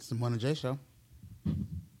the Morning J Show.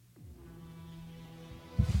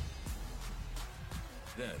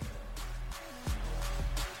 Then.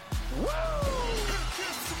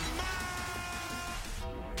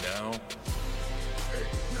 Now.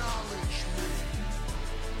 Acknowledge me.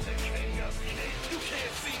 The king of kings. You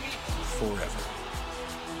can't see me. Forever.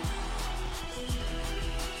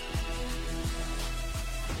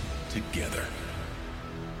 Together.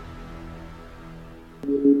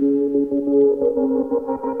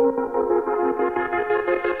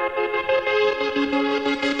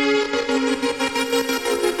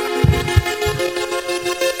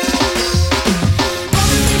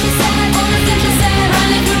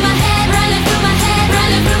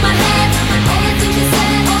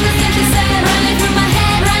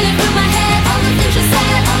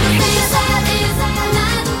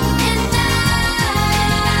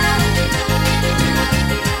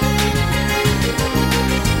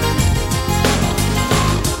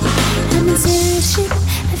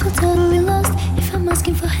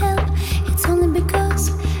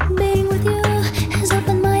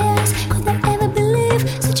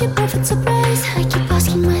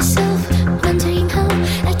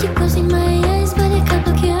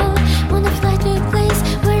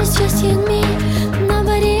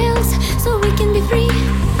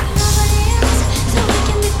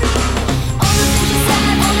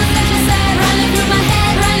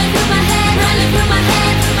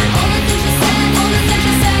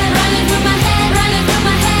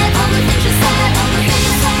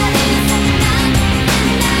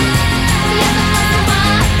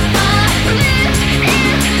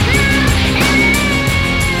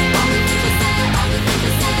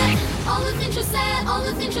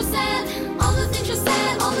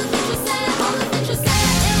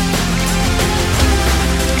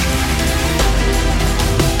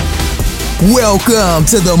 Welcome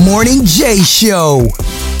to the Morning J Show.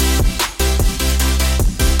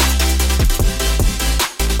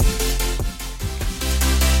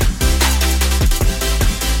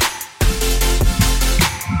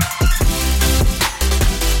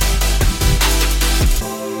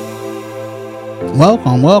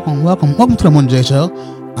 Welcome to the Morning J Show.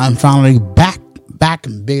 I'm finally back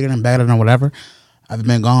and bigger and better than whatever. I've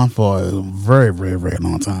been gone for a very, very, very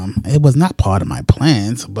long time. It was not part of my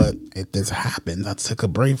plans, but if this happens, I took a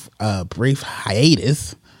brief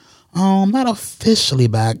hiatus. Not officially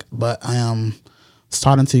back, but I am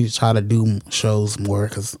starting to try to do shows more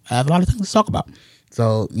because I have a lot of things to talk about.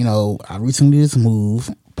 So, I recently just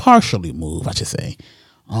partially moved, I should say.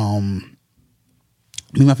 Me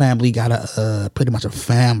and my family got a pretty much a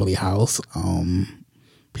family house.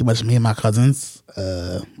 Pretty much me and my cousins,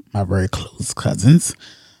 my very close cousins.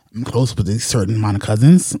 I'm close with a certain amount of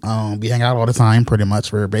cousins. We hang out all the time, pretty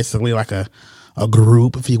much. We're basically like a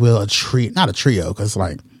group, if you will, not a trio, because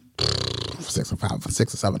like 6 or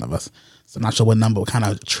 7 of us. So I'm not sure what kind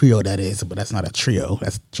of trio that is, but that's not a trio. I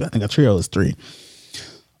think a trio is 3.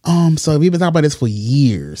 So we've been talking about this for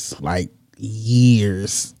years,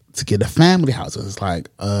 to get a family house. It's like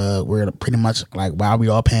we're pretty much like, while we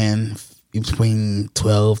all paying between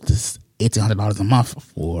 $1,200 to $1,800 a month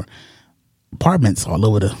for apartments all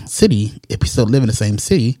over the city, if we still live in the same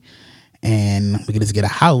city, and we can just get a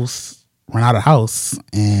house, rent out a house,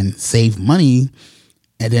 and save money,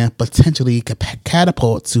 and then potentially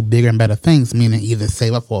catapult to bigger and better things, meaning either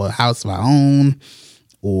save up for a house of our own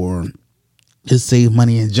or just save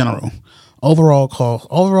money in general. Overall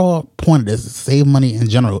point of this is save money in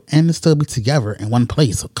general and to still be together in one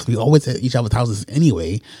place, because we always at each other's houses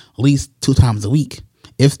anyway, at least 2 times a week,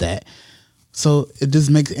 if that. So it just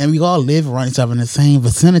makes, and we all live around each other in the same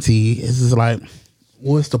vicinity. It's just like,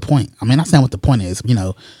 what's the point? I mean, not saying what the point is.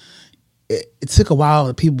 It took a while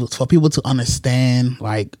for people to understand,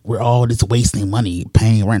 like, we're all just wasting money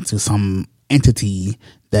paying rent to some entity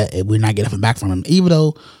that we're not getting nothing back from them. Even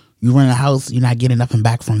though you rent a house, you're not getting nothing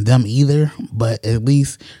back from them either, but at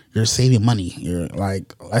least you're saving money. You're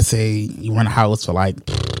like, let's say you rent a house for like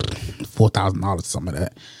 $4,000 or something like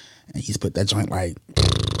that, and you split that joint like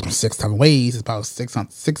 6 different ways. It's about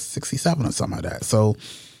 $667 or something like that. So,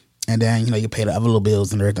 and then you pay the other little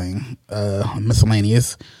bills and everything,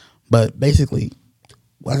 miscellaneous. But basically,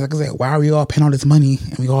 like I said, why are we all paying all this money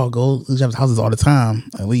and we all go to each other's houses all the time,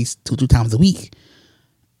 at least 2 times a week?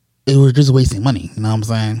 It was just wasting money, you know what I'm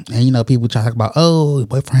saying? And people try to talk about,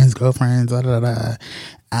 boyfriends, girlfriends, da da da.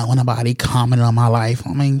 I don't want nobody commenting on my life.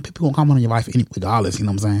 I mean, people won't comment on your life regardless, you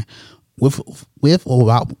know what I'm saying? With or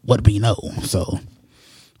without what we know. So,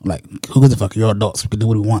 like, who gives a fuck? You're adults. We can do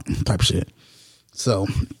what we want, type shit. So,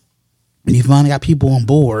 you finally got people on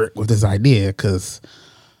board with this idea, because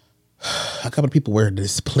a couple of people were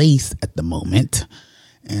displaced at the moment,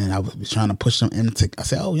 and I was trying to push them into. I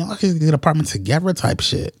said, "Oh, y'all can get an apartment together," type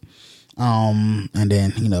shit. And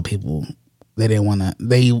then people they didn't want to.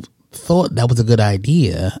 They thought that was a good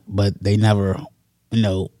idea, but they never,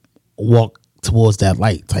 walk towards that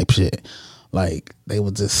light type shit. Like they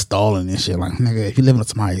were just stalling and shit. Like, nigga, if you live in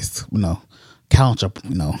somebody's, couch up,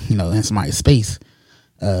 in somebody's space,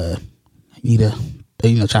 you need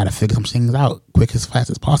to, try to figure some things out quick as fast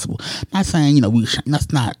as possible. Not saying,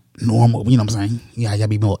 that's not normal. You know what I'm saying? Yeah, you gotta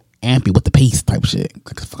be more ampy with the pace type shit.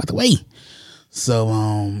 Like, fuck the way.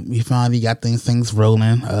 So, we finally got things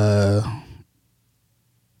rolling.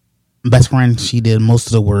 Best friend, she did most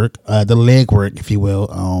of the work, the leg work, if you will,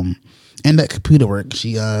 and the computer work.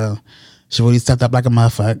 She really stepped up like a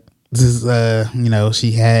motherfucker. This is,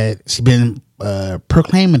 she been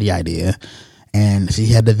proclaiming the idea, and she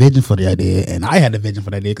had the vision for the idea, and I had the vision for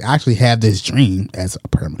the idea. I actually had this dream as a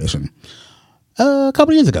premonition a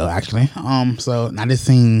couple years ago, actually. So I just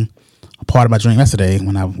seen a part of my dream yesterday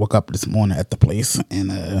when I woke up this morning at the place,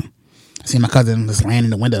 and I seen my cousin just laying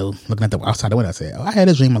in the window, looking at the outside the window. I said, "Oh, I had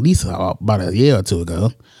this dream at least about a year or two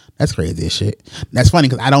ago." That's crazy as shit. That's funny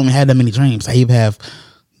because I don't have that many dreams. I either have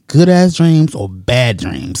good ass dreams or bad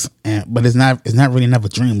dreams, but it's not really never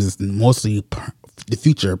dreams. It's mostly the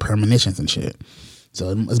future premonitions and shit.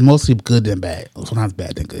 So it's mostly good than bad. Sometimes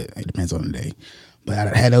bad than good. It depends on the day. But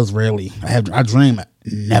I had those rarely. I dream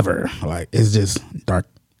never. Like, it's just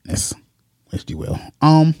darkness, if you will.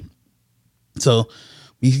 So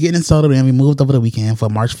we getting installed and we moved over the weekend for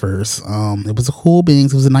March 1st. It was a cool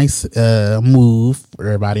beans. It was a nice move for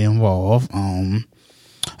everybody involved.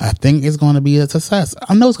 I think it's going to be a success.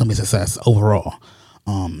 I know it's going to be a success overall.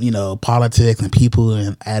 Politics and people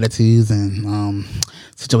and attitudes and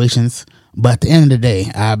situations. But at the end of the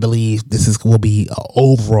day, I believe will be an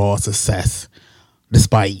overall success,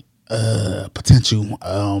 despite potential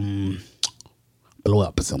blow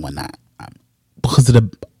ups and whatnot. Because of the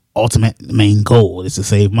ultimate main goal is to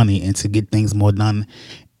save money and to get things more done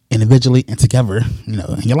individually and together, in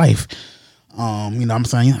your life. What I'm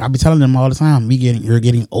saying? I be telling them all the time, you're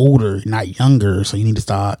getting older, not younger, so you need to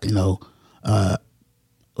start,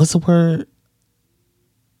 what's the word?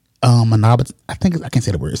 Monogamous. I think I can't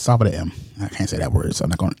say the word. Start with an M. I can't say that word, so I'm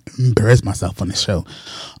not going to embarrass myself on this show.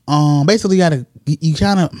 Basically, you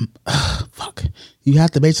have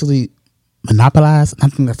to basically monopolize. I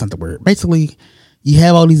think that's not the word. Basically, you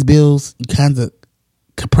have all these bills. You kind of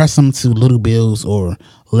compress them to little bills or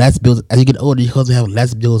less bills. As you get older, you have to have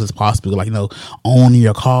less bills as possible. Like, owning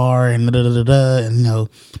your car and and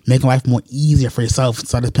making life more easier for yourself.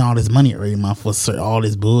 Start spending all this money every month for all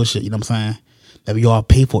this bullshit. You know what I'm saying? That we all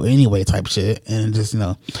pay for anyway, type shit. And just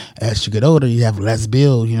as you get older, you have less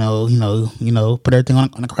bill. Put everything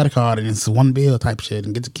on a credit card and it's one bill type shit,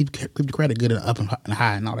 and get to keep your credit good and up and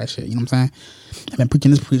high and all that shit. You know what I'm saying? I've been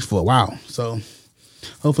preaching this for a while, so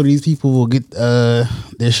hopefully these people will get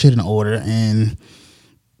their shit in order, and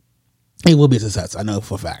it will be a success. I know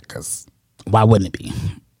for a fact, because why wouldn't it be?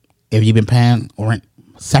 If you've been paying rent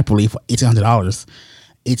separately for $1,800,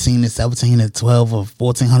 $18 to $17 to $12 or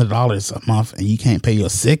 $1,400 a month, and you can't pay your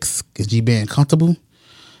 $6 because you being comfortable,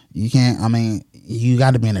 you can't. I mean, you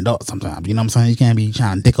got to be an adult sometimes. You know what I'm saying? You can't be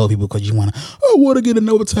trying to dick over people because I want to get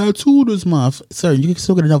another tattoo this month. Sir, you can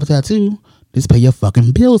still get another tattoo. Just pay your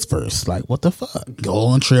fucking bills first. Like, what the fuck? Go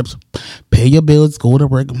on trips, pay your bills, go to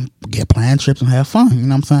work, get planned trips, and have fun. You know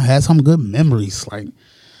what I'm saying? Have some good memories. Like,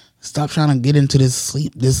 stop trying to get into this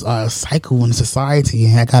cycle in society,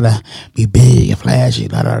 and I gotta be big and flashy,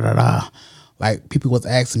 da da da da. Like, people was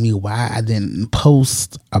asking me why I didn't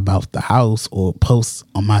post about the house or post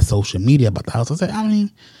on my social media about the house. I said,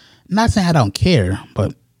 not saying I don't care,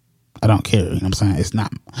 but I don't care. You know what I'm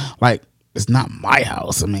saying? It's not my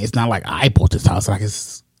house. I mean, it's not like I bought this house. Like,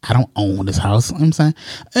 I don't own this house. You know what I'm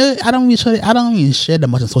saying? I don't even share that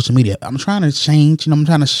much on social media. I'm trying to change. I'm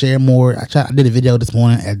trying to share more. I did a video this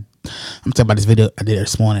morning I'm talking about this video I did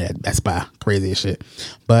this morning at Best Buy. Crazy as shit.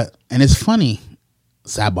 And it's funny,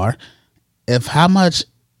 sidebar, if how much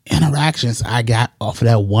interactions I got off of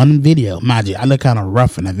that one video. Mind you, I look kind of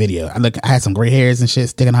rough in that video. I had some gray hairs and shit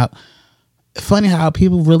sticking out. Funny how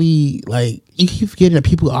people really, like, you keep forgetting that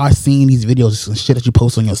people are seeing these videos and shit that you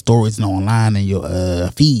post on your stories and online and your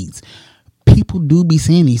feeds. People do be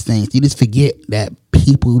seeing these things. You just forget that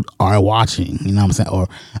people are watching, you know what I'm saying? Or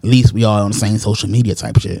at least we all on the same social media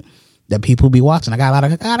type shit that people be watching. I got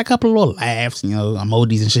a couple of little laughs,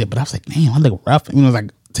 emojis and shit, but I was like, damn, I look rough. It was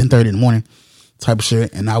like 10:30 in the morning type of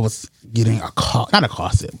shit, and I was getting not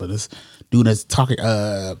accosted, but this dude that's talking,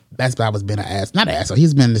 Best Buy was being an ass, not an ass, so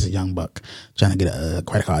he's been this young buck trying to get a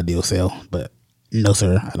credit card deal sale, but no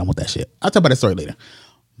sir, I don't want that shit. I'll talk about that story later.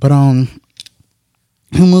 But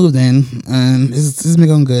we moved in, and it's been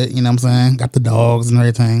going good. You know what I'm saying? Got the dogs and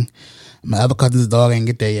everything. My other cousin's dog ain't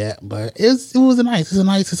get there yet, but it was a nice.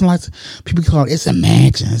 People call it's a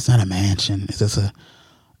mansion. It's not a mansion. It's just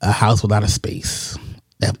a house with a lot of space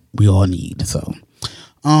that we all need. So,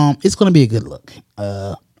 it's gonna be a good look,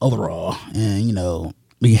 overall. And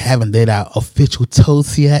we haven't did our official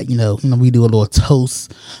toast yet. We do a little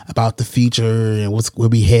toast about the future and where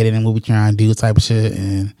we headed and what we trying to do type of shit.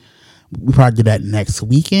 And we probably do that next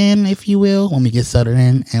weekend, if you will, when we get settled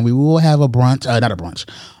in. And we will have a brunch, not a brunch,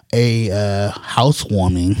 a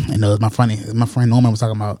housewarming. My friend Norman was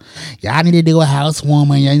talking about, y'all need to do a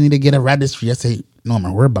housewarming. Y'all need to get a registry. I say,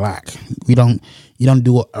 Norman, we're black. You don't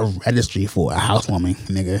do a registry for a housewarming,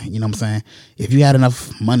 nigga. You know what I'm saying? If you had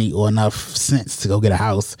enough money or enough sense to go get a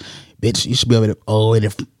house, bitch, you should be able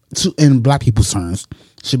to, in black people's terms,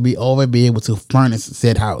 should be always be able to furnish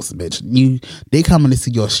said house, bitch. They come in to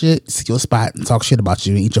see your shit, see your spot, and talk shit about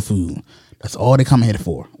you and eat your food. That's all they come here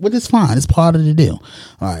for, which is fine. It's part of the deal.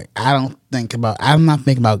 All right, I'm not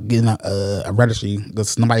thinking about getting a registry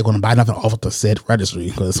because nobody's going to buy nothing off of the said registry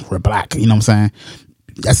because we're black. You know what I'm saying?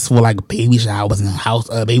 That's for like baby showers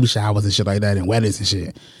and baby showers and shit like that and weddings and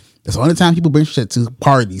shit. That's the only time people bring shit to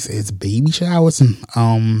parties. It's baby showers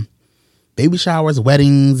and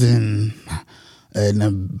weddings and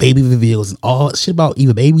baby reveals and all shit about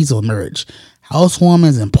either babies or marriage.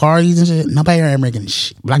 Housewarmings and parties and shit. Nobody ain't bringing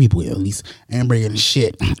shit. Black people at least ain't bringing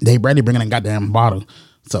shit. They ready bringing a goddamn bottle.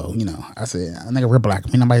 So I said, nigga, we're black.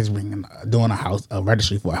 Nobody's doing a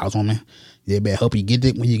registry for a housewarming. They better hope you get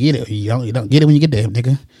it when you get it. Or you don't get it when you get there,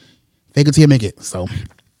 nigga. Fake it till you make it. So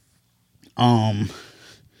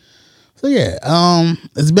yeah,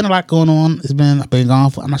 it's been a lot going on. I've been gone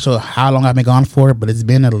for, I'm not sure how long I've been gone for, but it's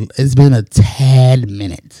been a tad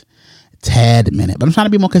minute. But I'm trying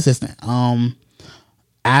to be more consistent.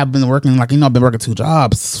 I've been working I've been working 2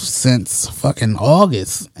 jobs since fucking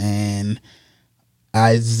August, and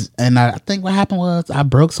I think what happened was I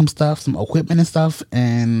broke some equipment and stuff,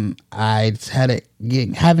 and I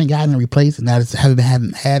haven't gotten it replaced, and I just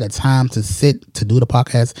haven't had a time to sit to do the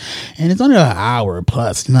podcast, and it's only an hour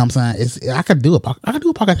plus. You know what I'm saying? I could do a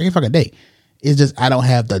podcast every fucking day. It's just I don't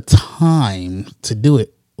have the time to do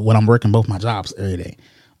it when I'm working both my jobs every day.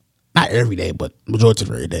 Not every day, but majority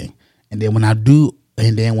of every day. And then when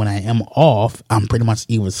I am off, I'm pretty much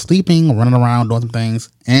either sleeping, running around, doing some things,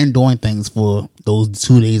 and doing things for those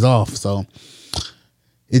 2 days off. So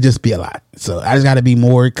it just be a lot. So I just got to be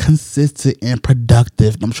more consistent and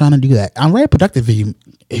productive. I'm trying to do that. I'm very productive.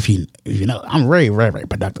 If you know, I'm very, very, very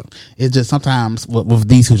productive. It's just sometimes with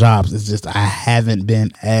these 2 jobs, it's just I haven't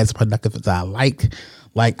been as productive as I like.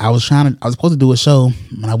 Like I was supposed to do a show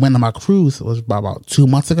when I went on my cruise. It was about 2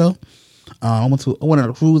 months ago. I went on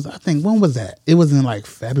a cruise. I think, when was that? It was in like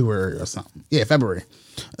February or something. Yeah, February.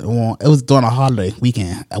 It was during a holiday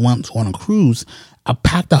weekend. I went on a cruise. I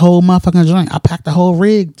packed the whole motherfucking joint. I packed the whole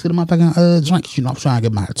rig to the motherfucking joint. I'm trying to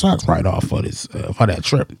get my tax write off for that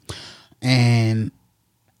trip. And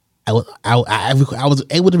I was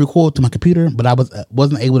able to record to my computer, but I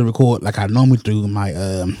wasn't able to record like I normally do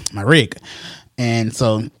my my rig. And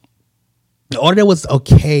so the audio was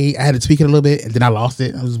okay. I had to tweak it a little bit, and then I lost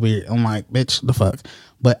it. It was weird. I'm like, bitch, the fuck.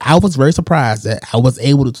 But I was very surprised that I was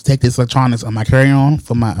able to take this electronics on my carry-on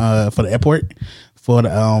for the airport for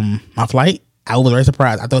my flight. I was very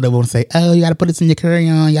surprised. I thought they were going to say, oh, you got to put this in your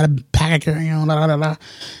carry-on. You got to pack a carry-on, blah, blah, blah.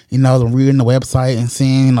 I'm reading the website and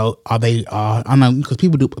seeing, are they, I don't know, because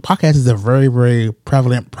people do, podcasts is a very, very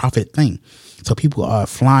prevalent profit thing. So people are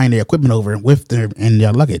flying their equipment over with their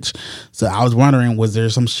luggage. So I was wondering, was there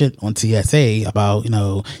some shit on TSA about,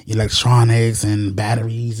 electronics and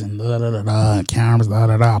batteries and cameras,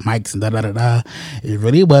 mics and It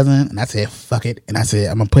really wasn't. And I said, fuck it. And I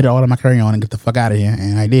said, I'm going to put it all in my carry-on and get the fuck out of here.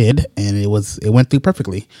 And I did. And it went through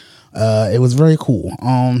perfectly. It was very cool.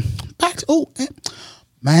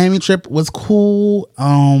 Miami trip was cool.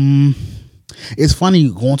 It's funny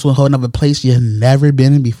going to a whole nother place you've never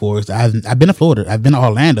been in before. I've been to Florida. I've been to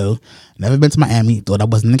Orlando. Never been to Miami. Thought I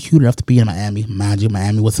wasn't cute enough to be in Miami. Mind you,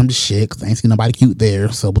 Miami was some shit because I ain't seen nobody cute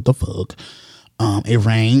there. So what the fuck? It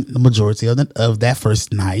rained the majority of that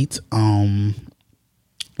first night. It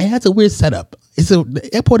has a weird setup. The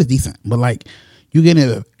airport is decent, but like you're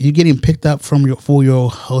getting picked up for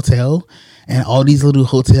your hotel, and all these little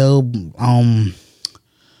hotel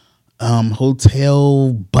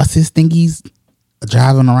buses thingies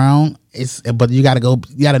driving around. But you gotta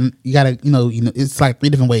it's like 3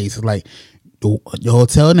 different ways. It's like your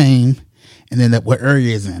hotel name and then what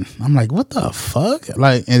area is in. I'm like, what the fuck?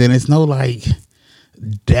 Like, and then it's no like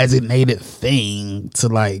designated thing to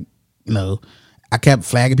like, I kept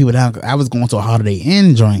flagging people down. 'Cause I was going to a Holiday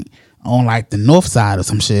Inn joint on like the north side or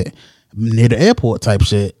some shit near the airport type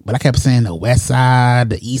shit. But I kept saying the west side,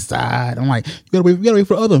 the east side. I'm like, you gotta wait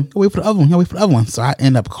for the other one. You gotta wait for the other one. You gotta wait for the other one. So I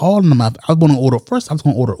end up calling them up. I was going to order first. I was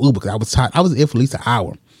going to order Uber because I was tired. I was there for at least an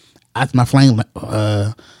hour. After my plane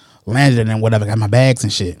landed and whatever, got my bags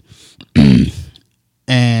and shit.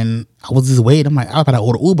 And I was just waiting. I'm like, I was about to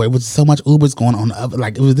order Uber. It was so much Ubers going on the other,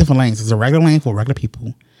 like it was different lanes. There's a regular lane for regular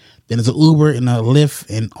people. Then there's an Uber and a Lyft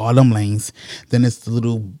in all them lanes. Then it's the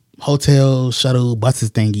little hotel shuttle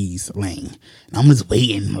buses thingies lane. And I'm just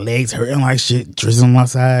waiting, legs hurting like shit, drizzling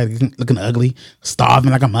outside, looking ugly,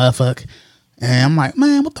 starving like a motherfucker. And I'm like,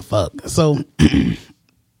 man, what the fuck? So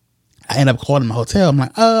I end up calling my hotel. I'm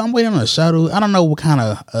like, I'm waiting on a shuttle. I don't know what kind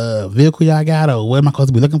of vehicle y'all got or what am I supposed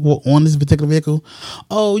to be looking for on this particular vehicle.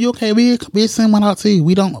 Oh, you okay? We send one out to you.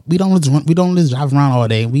 We don't just drive around all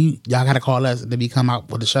day. Y'all gotta call us and then we come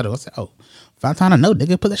out with the shuttle. I said, oh, find time to know,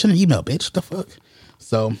 nigga. Put that shit in an email, bitch. What the fuck?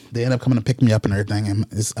 So they end up coming to pick me up and everything, and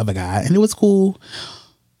this other guy, and it was cool.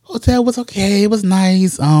 Hotel was okay. It was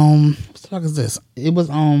nice. What the fuck is this? It was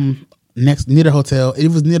next near the hotel. It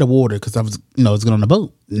was near the water because I was getting on the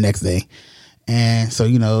boat the next day. And so,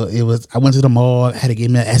 it was, I went to the mall, I had to give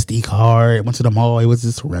me an SD card. I went to the mall, it was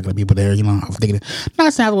just regular people there, I was thinking,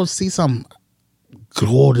 not saying I was see some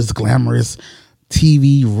gorgeous, glamorous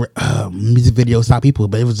TV, music video style people,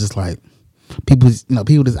 but it was just like, people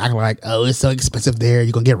just act like, oh, it's so expensive there,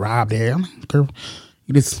 you're gonna get robbed there. I'm like, girl,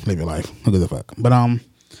 you just live your life, who gives a fuck. But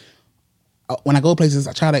when I go places,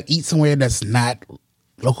 I try to eat somewhere that's not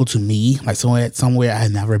local to me, like somewhere I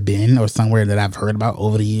had never been or somewhere that I've heard about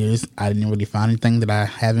over the years. I didn't really find anything that I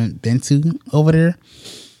haven't been to over there.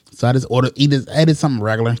 So I just added something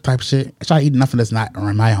regular type shit. I try to eat nothing that's not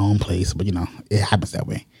around my home place, but it happens that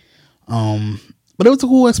way. But it was a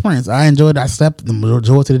cool experience. I enjoyed it. I slept the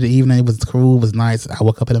majority of the evening. It was cool. It was nice. I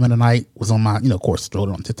woke up in the middle of the night, was on my, of course, scrolled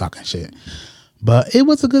on TikTok and shit. But it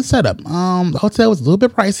was a good setup. The hotel was a little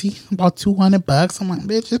bit pricey, about $200. I'm like,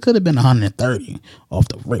 bitch, it could have been 130 off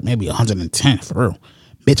the rate, maybe 110 for real.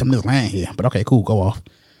 Bitch, I'm just laying here. But okay, cool, go off.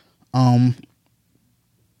 The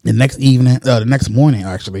next morning,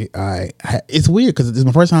 actually, it's weird because it's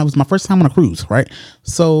my first time. It was my first time on a cruise, right?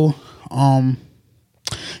 So, I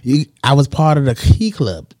was part of the key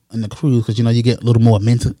club in the cruise because you get a little more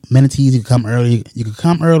amenities. You can come early. You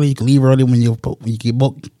can leave early when you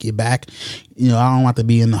get back. I don't like to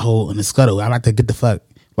be in the scuttle. I like to get the fuck,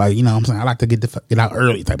 like, what I'm saying. I like to get out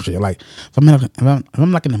early type of shit. Like if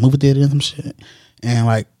I'm like in the movie theater and some shit, and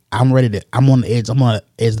like I'm on the edge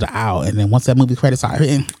of the aisle, and then once that movie credits start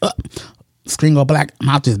hitting, screen go black, I'm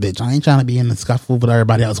out this bitch. I ain't trying to be in the scuffle with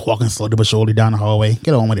everybody else walking slowly but surely down the hallway.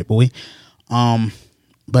 Get on with it, boy.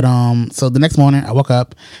 But so the next morning I woke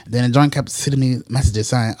up, then a joint kept sending me messages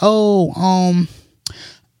saying, "Oh,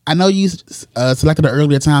 I know you selected an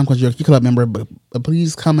earlier time because you're a key club member, but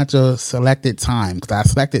please come at your selected time."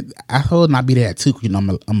 Because I told him I'd be there at 2. I'm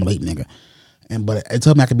a late nigga, but it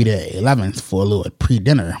told me I could be there at 11 for a little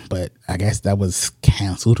pre-dinner. But I guess that was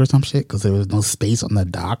canceled or some shit because there was no space on the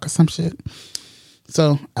dock or some shit.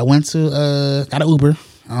 So I went to got an Uber.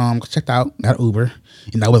 Checked out, got an Uber,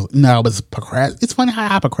 and I was procrastinating. It's funny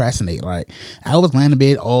how I procrastinate. Like I was laying in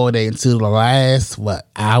bed all day until the last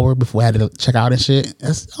hour before I had to check out and shit.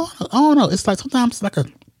 I don't know. It's like sometimes it's like a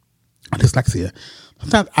dyslexia.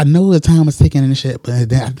 Sometimes I know the time is ticking and shit, but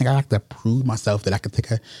then I think I like to prove myself that I could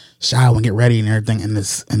take a shower and get ready and everything in a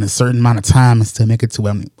certain amount of time and still make it to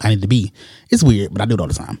where I need to be. It's weird, but I do it all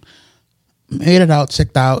the time. Made it out,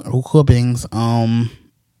 checked out, cool things.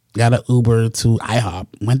 Got an Uber to IHOP.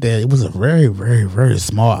 Went there. It was a very, very, very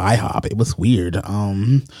small IHOP. It was weird.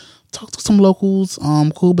 Talked to some locals.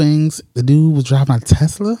 Cool beings. The dude was driving a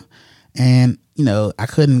Tesla, and I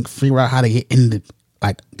couldn't figure out how to get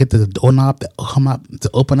get the doorknob to come up to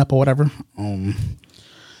open up or whatever.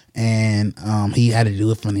 And he had to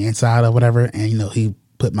do it from the inside or whatever. And he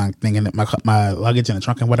put my thing in my luggage in the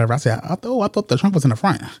trunk and whatever. I said, I thought the trunk was in the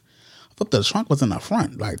front. I thought the trunk was in the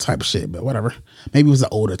front, like type of shit, but whatever. Maybe it was an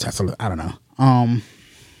older Tesla. I don't know.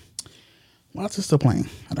 Why is this still playing?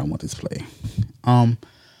 I don't want this to play.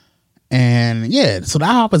 And yeah, so the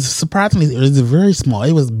IHOP was surprisingly, it was very small.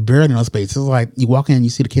 It was barely no space. It was like you walk in, you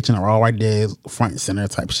see the kitchen all right there, front and center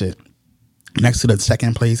type shit. Next to the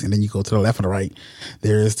second place, and then you go to the left or the right.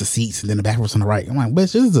 There's the seats, and then the back was on the right. I'm like,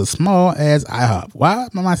 bitch, this is a small ass IHOP. Why?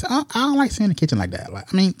 I don't like seeing the kitchen like that.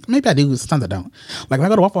 Like, I mean, maybe I do, sometimes I don't. Like, when I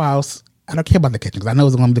go to Waffle House, I don't care about the kitchen because I know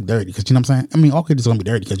it's going to be dirty. Because you know what I'm saying? I mean, all kitchens going to be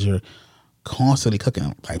dirty because you're constantly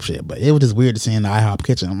cooking type shit. But it was just weird to see in the IHOP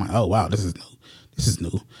kitchen. I'm like, oh wow, this is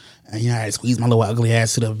new. And, I had to squeeze my little ugly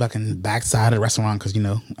ass to the fucking backside of the restaurant because,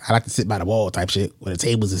 I like to sit by the wall type shit where the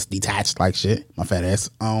tables is detached like shit. My fat ass.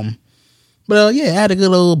 But yeah, I had a good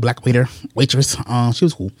little black waitress. She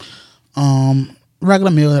was cool.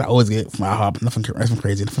 Regular meal that I always get from IHOP. Nothing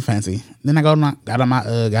crazy, nothing fancy. Then I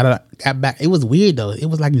got back. It was weird though. It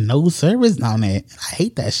was like no service down there. I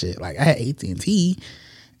hate that shit. Like I had AT&T.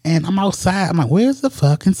 And I'm outside. I'm like, where's the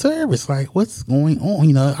fucking service? Like, what's going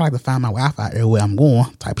on? I like to find my Wi-Fi everywhere I'm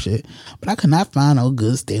going, type shit. But I could not find no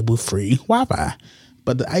good, stable, free Wi-Fi.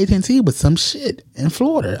 But the AT&T was some shit in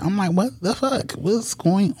Florida. I'm like, what the fuck? What's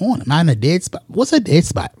going on? Am I in a dead spot? What's a dead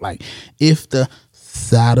spot? Like, if the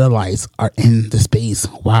satellites are in the space,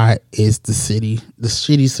 why is the shitty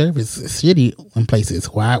service shitty in places?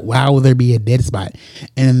 Why would there be a dead spot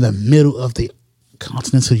in the middle of the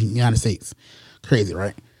continental United States? Crazy,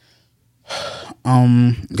 right?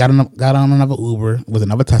 Got on another Uber. It was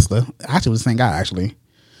another Tesla. Actually, it was the same guy, actually.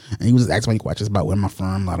 And he was just asking me questions about where I'm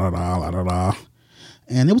from, la da da, la da da.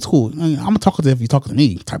 And it was cool. I'm gonna talk to if you talk to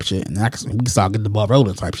me, type shit. And we can start getting the ball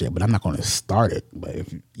rolling, type shit. But I'm not gonna start it. But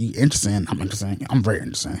if you're interested, I'm interested. I'm very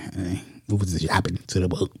interested. And we was just yapping to the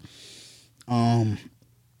boat.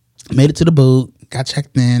 Made it to the boat, got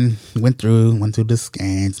checked in, went through the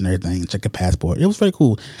scans and everything, checked the passport. It was very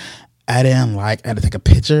cool. I had to take a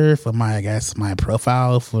picture for my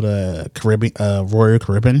profile for the Royal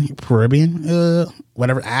Caribbean,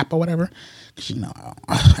 whatever app or whatever. 'Cause,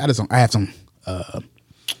 I have some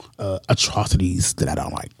atrocities that I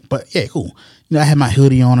don't like. But yeah, cool. I had my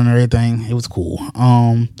hoodie on and everything. It was cool.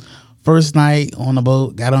 First night on the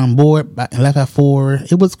boat, got on board, left at 4.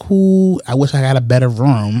 It was cool. I wish I had a better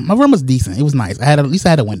room. My room was decent. It was nice. At least I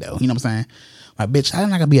had a window. You know what I'm saying? Like, bitch, I'm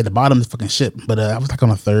not gonna be at the bottom of the fucking ship, but I was like on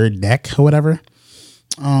the 3rd deck or whatever.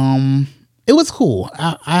 It was cool.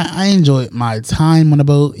 I enjoyed my time on the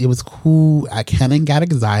boat. It was cool. I kind of got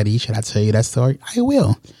anxiety. Should I tell you that story? I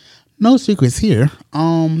will. No secrets here.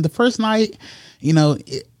 The first night,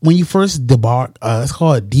 when you first debark, it's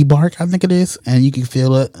called debark, I think it is, and you can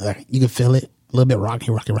feel it. You can feel it a little bit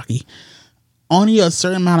rocky. Only a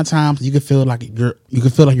certain amount of times you can feel like you're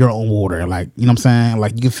on water, like, you know what I'm saying?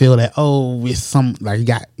 Like, you can feel that, it's some, like,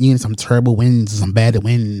 you in some terrible winds, some bad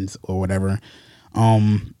winds or whatever.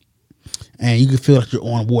 And you can feel like you're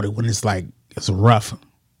on water when it's rough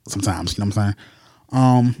sometimes, you know what I'm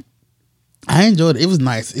saying? I enjoyed it. It was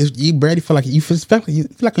nice. You barely feel like you feel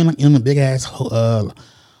like you're in a big ass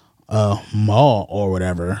mall or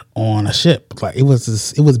whatever on a ship. Like, it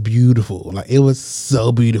was beautiful. Like, it was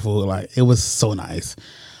so beautiful. Like, it was so nice.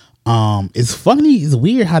 It's funny. It's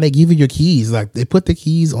weird how they give you your keys. Like, they put the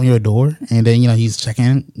keys on your door, and then he's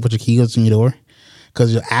checking what your keys on your door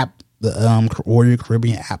because your app, the Royal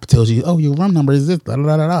Caribbean app, tells you, your room number is this, da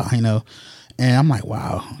da da da. And I'm like,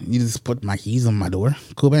 wow, you just put my keys on my door.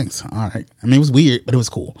 Cool, thanks. All right. I mean, it was weird, but it was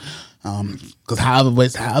cool. Because how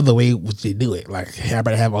other way would you do it? Like,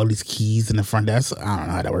 everybody have all these keys in the front desk. I don't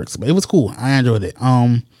know how that works, but it was cool. I enjoyed it.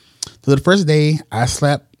 So the first day, I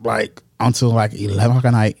slept until 11 o'clock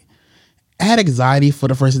at night. I had anxiety for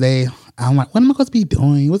the first day. I'm like, what am I supposed to be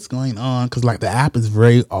doing? What's going on? Because the app is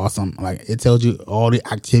very awesome. Like, it tells you all the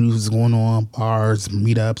activities going on, bars,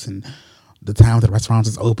 meetups, and the times the restaurants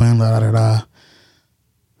is open. Da da da.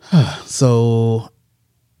 So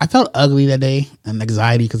I felt ugly that day and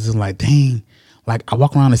anxiety because it's like, dang, like, I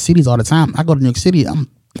walk around the cities all the time. I go to New York City, I'm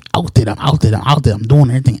out there. I'm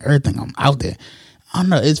doing everything. I'm out there. I don't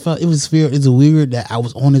know. It's weird that I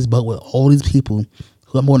was on this boat with all these people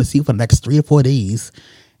who I'm going to see for the next 3 or 4 days.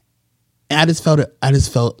 And I just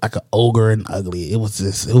felt like an ogre and ugly. It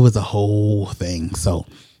was a whole thing. So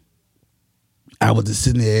I was just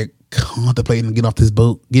sitting there contemplating getting off this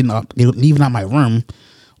boat, leaving out my room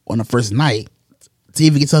on the first night, see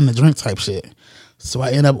if we get something to drink type shit. So I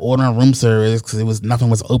ended up ordering room service because nothing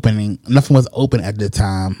was open at the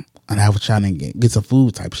time, and I was trying to get some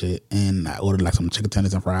food type shit. And I ordered some chicken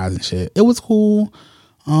tenders and fries and shit. It was cool.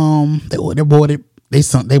 They brought it.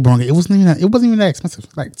 They brought it. It wasn't even that expensive,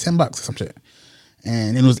 like $10 or some shit.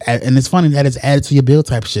 And it's funny that it's added to your bill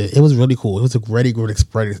type shit. It was really cool. It was a great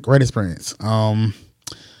experience.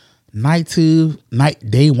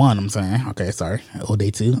 Day 1, I'm saying. Okay, sorry.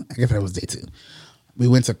 Day 2. I guess that was day 2. We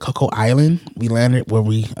went to Coco Island. We landed where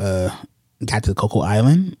we got to Coco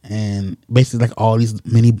Island, and basically all these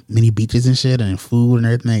mini beaches and shit, and food and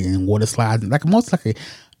everything, and water slides, and most like a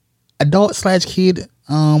adult/kid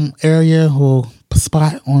area or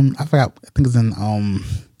spot on. I forgot. I think it's in I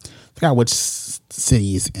forgot which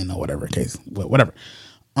city it's in or whatever case. Whatever.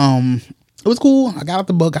 It was cool. I got out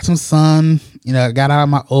the boat, got some sun. Got out of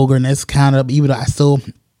my ogreness kind of, even though I still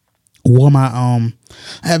wore my I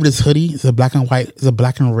have this hoodie. It's a black and white. It's a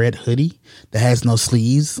black and red hoodie that has no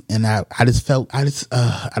sleeves, and I just felt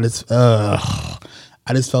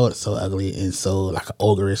so ugly and so like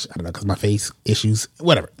ogreish. I don't know, because my face issues,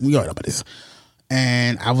 whatever. We all know about this.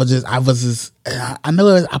 And I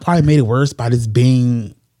know I probably made it worse by just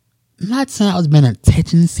being, not saying I was being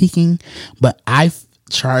attention seeking, but I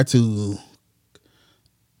tried to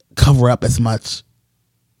cover up as much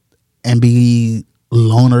and be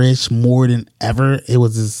lonerish more than ever. It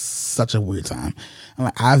was just such a weird time.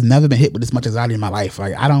 I've never been hit with this much anxiety in my life.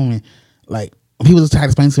 Like, I don't, like, when people just try to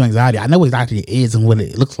explain to me anxiety, I know what exactly it is and what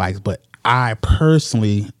it looks like, but I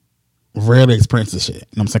personally rarely experience this shit. You know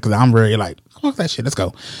what I'm saying? Because I'm very like, fuck that shit, let's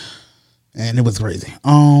go. And it was crazy.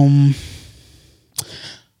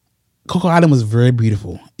 Coco Island was very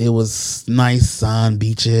beautiful. It was nice sun,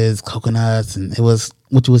 beaches, coconuts, and it was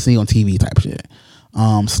what you would see on TV type of shit.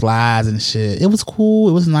 Slides and shit. It was cool.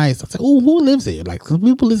 It was nice. I was like, oh, who lives here? Like,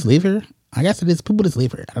 people just live here? I guess it is. People just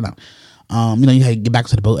live here. I don't know. You know, you had to get back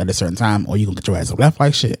to the boat at a certain time or you gonna get your ass left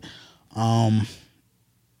like shit. And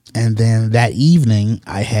then that evening,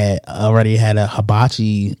 I had already had a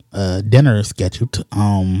hibachi dinner scheduled.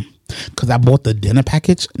 Because I bought the dinner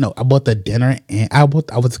package. No, I bought the dinner, and I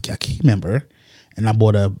was a key member, and I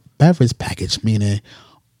bought a beverage package, meaning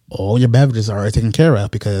all your beverages are already taken care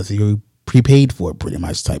of because you prepaid for it, pretty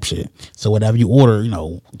much type shit. So whatever you order, you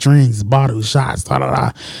know, drinks, bottles, shots,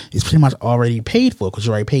 it's pretty much already paid for because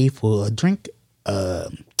you already paid for a drink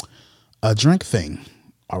thing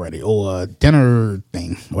already, or a dinner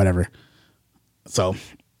thing, whatever. So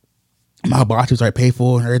my hibachi was already paid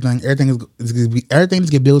for and everything. Everything is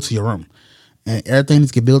get billed to your room, and everything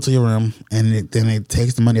is get billed to your room, and then it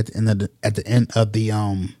takes the money at the end of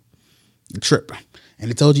the trip. And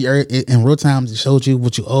it told you in real time. It showed you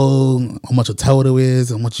what you owe, how much a total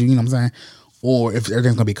is, and what you know what I'm saying, or if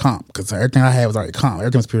everything's gonna be comp. Because everything I had was already comp.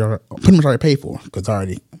 Everything was pretty much already paid for because I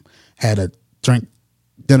already had a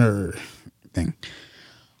dinner thing.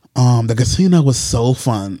 The casino was so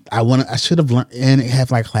fun. I should have learned, and it had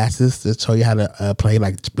like classes to show you how to play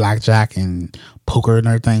like blackjack and poker and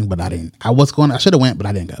everything. But I didn't. I should have went, but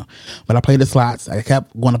I didn't go. But I played the slots. I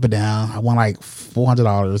kept going up and down. I won like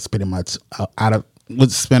 $400 pretty much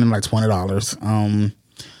was spending like $20.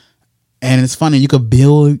 And it's funny. You could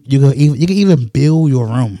even build your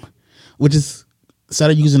room, which is. Instead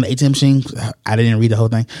of using the ATM machine, I didn't read the whole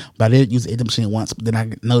thing, but I did use the ATM machine once. But then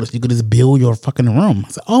I noticed you could just build your fucking room.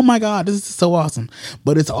 I said, oh my God, this is so awesome.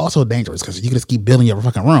 But it's also dangerous because you can just keep building your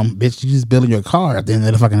fucking room. Bitch, you just building your car at the end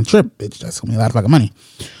of the fucking trip. Bitch, that's going to be a lot of fucking money.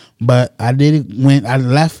 But I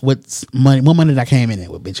left with money, more money than I came in it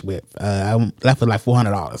with, bitch, with. I left with like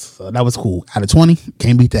 $400. So that was cool. Out of 20,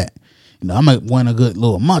 can't beat that. You know, I might win a good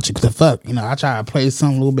little munch. Because fuck, you know, I tried to play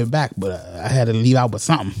something a little bit back, but I had to leave out with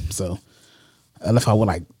something. So I left out with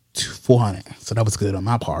like $400, so that was good on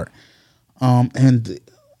my part. And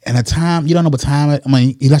the time, you don't know what time it. I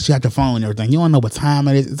mean, unless you got your phone and everything, you don't know what time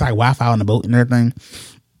it is. It's like Wi-Fi on the boat and everything.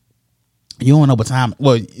 You don't know what time.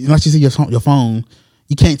 Well, unless you see your phone,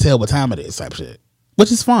 you can't tell what time it is, type shit.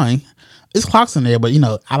 Which is fine. It's clocks in there, but you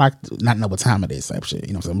know, I like to not know what time it is, type shit.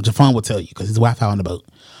 You know what I'm saying? But your phone will tell you because it's Wi-Fi on the boat.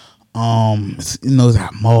 You know, they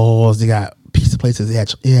got malls, they got pizza places.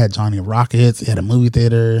 It had Johnny Rockets. It had a movie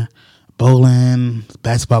theater. Bowling,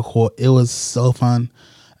 basketball court. It was so fun.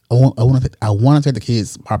 I want to take the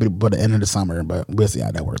kids probably by the end of the summer, but we'll see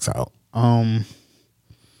how that works out.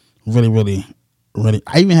 Really, really, really.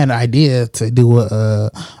 I even had an idea to do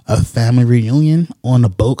a family reunion on the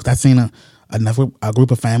boat. 'Cause I seen a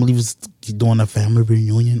group of families doing a family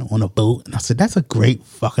reunion on a boat, and I said that's a great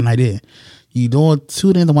fucking idea. You doing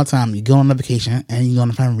 2 things at one time. You go on a vacation and you go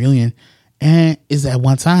on a family reunion, and it's at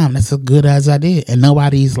one time. That's a good ass idea, and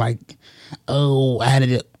nobody's like, oh, I had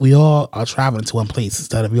it. We all are traveling to one place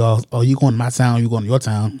instead of you going to my town, you going to your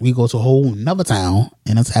town. We go to a whole another town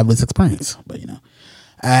and let's have this experience. But you know,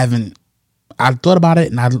 I thought about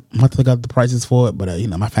it and I want to look up the prices for it. But you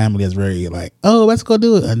know, my family is very like, oh, let's go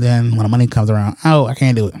do it. And then when the money comes around, oh, I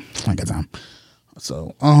can't do it. I ain't got time.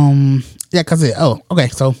 So yeah, okay.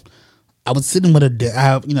 So I was sitting with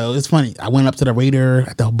you know, it's funny. I went up to the waiter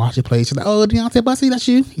at the hibachi place. She's like, oh, Deontay Bussy, that's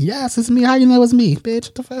you? Yes, it's me. How you know it's me, bitch?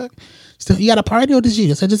 What the fuck? So you got a party or just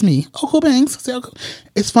you? I said, just me. Oh, cool bangs. I said, oh, cool.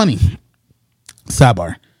 It's funny.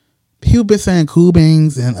 Sidebar. People been saying cool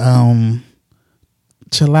bangs and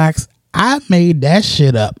chillax. I made that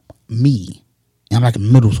shit up, me. I'm like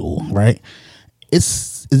in middle school, right? Do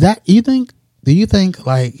you think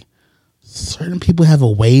like certain people have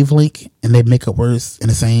a wavelength and they make up words in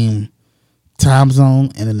the same time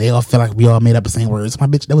zone and then they all feel like we all made up the same words? My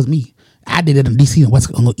bitch, that was me. I did it in DC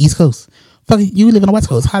on the East Coast. Fuck, you live on the West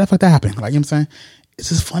Coast. How the fuck that happened? Like, you know what I'm saying? It's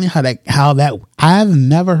just funny how that I've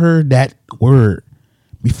never heard that word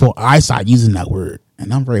before I started using that word,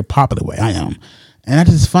 and I'm very popular the way I am. And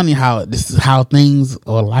that's just funny how this is how things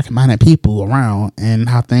are like-minded people around, and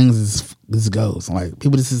how things this goes. Like,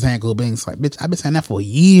 people just saying cool things. Like, bitch, I've been saying that for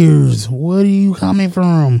years. Where are you coming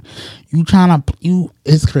from?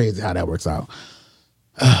 It's crazy how that works out.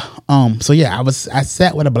 So yeah, I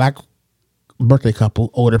sat with a black birthday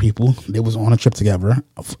couple, older people. They was on a trip together.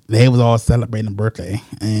 They was all celebrating a birthday,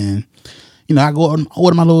 and you know, I go and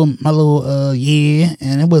order my little yeah,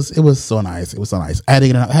 and it was so nice. It was so nice. I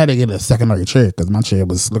had to get a secondary chair because my chair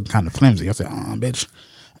was looking kind of flimsy. I said, bitch,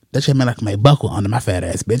 that chair made like my buckle under my fat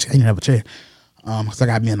ass, bitch. I didn't have a chair. So I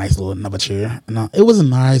got me a nice little another chair, and it was a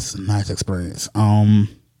nice experience.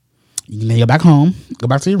 You can then go back home, go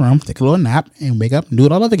back to your room, take a little nap, and wake up and do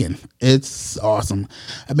it all over again. It's awesome.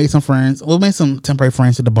 I made some friends. We made some temporary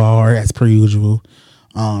friends at the bar, as per usual.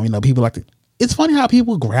 You know, people like to. It's funny how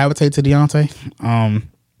people gravitate to Deontay.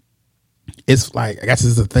 It's like, I guess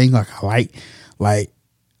it's a thing. Like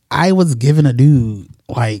I was giving a dude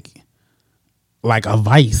like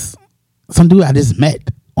advice. Some dude I just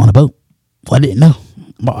met on a boat. Well, I didn't know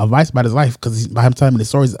advice about his life because by him telling me the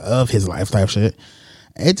stories of his life type shit.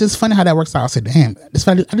 It's just funny how that works out. I said, damn,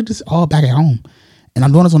 I do this all back at home. And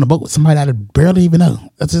I'm doing this on the boat with somebody that I barely even know.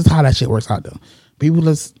 That's just how that shit works out, though. People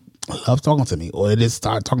just love talking to me, or they just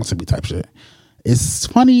start talking to me type shit. It's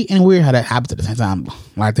funny and weird how that happens at the same time.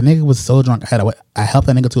 Like, the nigga was so drunk, I helped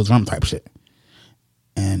that nigga to his room type shit.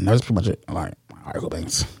 And that was pretty much it. I'm like, all right, cool,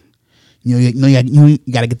 thanks. You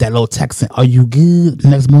got to get that little text. Are you good? The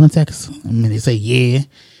next morning text. I mean, they say, yeah.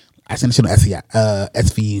 I send the shit on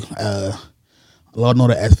SVU. Lord know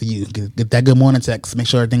that's for you. Get that good morning text. Make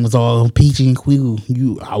sure everything was all peachy and cool.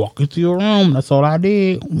 I walk into your room. That's all I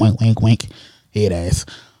did. Wink, wink, wink. Head ass.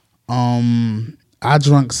 I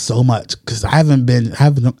drunk so much because I haven't been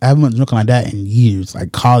drinking like that in years,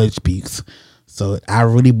 like college bukes. So I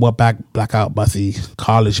really brought back Blackout Bussy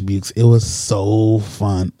college bukes. It was so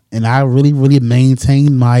fun, and I really, really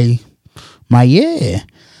maintained my yeah.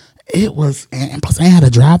 It was, and plus I ain't had to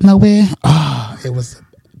drive nowhere. It was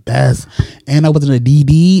best. And I wasn't a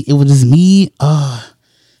DD. It was just me.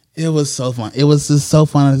 It was so fun. It was just so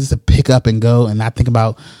fun just to pick up and go and not think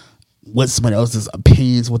about what somebody else's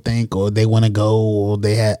opinions would think, or they want to go, or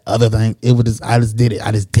they had other things. It was just, I just did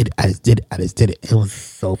it. It was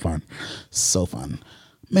so fun. So fun.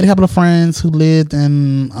 Made a couple of friends who lived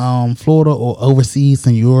in Florida or overseas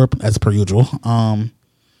in Europe, as per usual.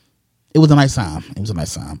 It was a nice time.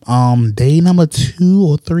 Day number 2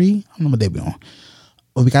 or 3, I don't know what day we on.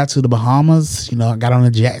 When we got to the Bahamas, you know, I got on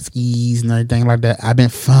the jet skis and everything like that. I've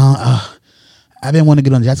been wanting to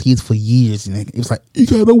get on jet skis for years. And it was like, you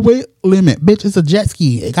got a weight limit, bitch. It's a jet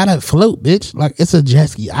ski. It gotta float, bitch. Like, it's a jet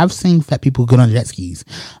ski. I've seen fat people get on jet skis.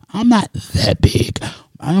 I'm not that big.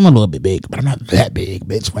 I'm a little bit big, but I'm not that big,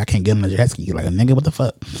 bitch. Where I can't get on a jet ski like a nigga. What the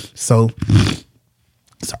fuck? So,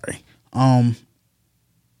 sorry. I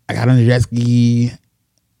got on the jet ski.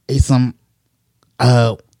 Ate some.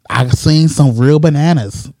 I seen some real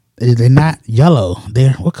bananas. They're not yellow.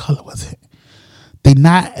 What color was it? They're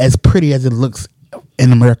not as pretty as it looks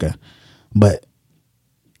in America, but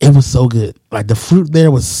it was so good. Like, the fruit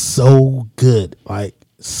there was so good. Like,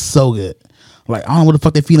 so good. Like, I don't know what the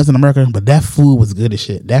fuck they feed us in America, but that food was good as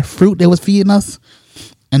shit. That fruit they was feeding us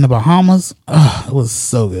in the Bahamas, it was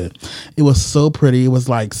so good. It was so pretty. It was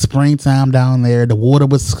like springtime down there. The water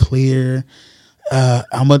was clear.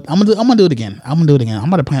 I'm gonna do it again. I'm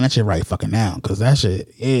gonna plan that shit right fucking now, cause that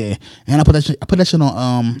shit, yeah. And I put that shit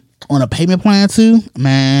on a payment plan too.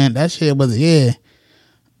 Man, that shit was lit.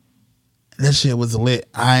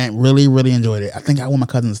 I really, really enjoyed it. I think I want my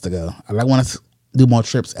cousins to go. I want us to do more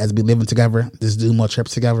trips as we living together. Just do more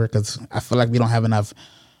trips together, cause I feel like we don't have enough.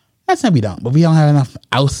 Not saying we don't, but we don't have enough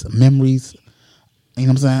house memories. You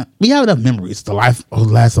know what I'm saying? We have enough memories to last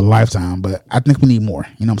a lifetime, but I think we need more.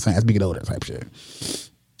 You know what I'm saying? As we get older, type shit.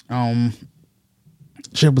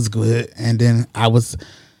 Trip was good, and then I was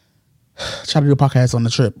trying to do a podcast on the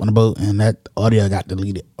trip on the boat, and that audio got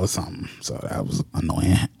deleted or something, so that was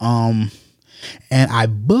annoying. And I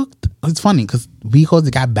booked. It's funny because we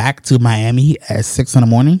got back to Miami at 6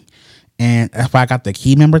 a.m. And that's why I got the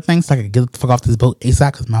key member thing, so I could get the fuck off this boat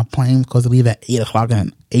ASAP, because my plane was supposed to leave at 8 o'clock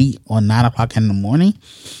and 8 or 9 o'clock in the morning.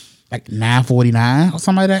 Like 9:49 or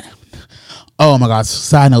something like that. Oh my gosh.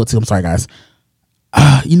 Side note too. I'm sorry, guys.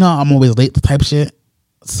 You know, I'm always late type shit.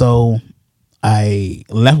 So I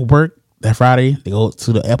left work that Friday to go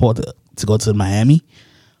to the airport to go to Miami.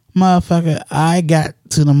 Motherfucker, I got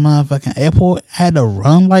to the motherfucking airport. I had to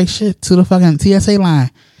run like shit to the fucking TSA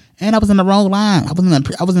line. And I was in the wrong line.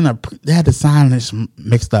 They had the signage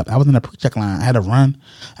mixed up. I was in the pre-check line. I had to run.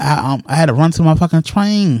 I had to run to my fucking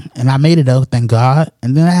train. And I made it though, thank God.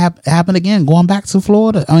 And then it happened again, going back to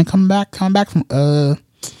Florida. I mean, coming back from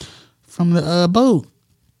the boat.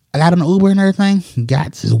 I got an Uber and everything.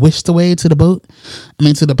 Got just whisked away to the boat. I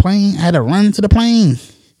mean, to the plane. I had to run to the plane.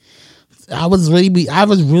 I was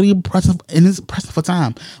really impressive, and it's impressive for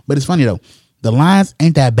time. But it's funny though, the lines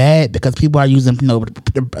ain't that bad because people are using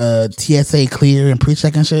TSA clear and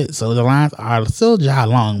pre-check and shit. So the lines are still jog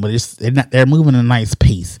long, but they're moving at a nice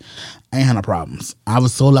pace. I ain't had no problems. I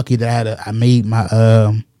was so lucky that I made my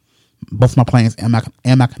both my planes and my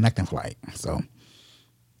connecting flight. So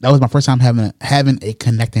that was my first time having a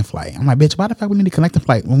connecting flight. I'm like, bitch, why the fuck we need a connecting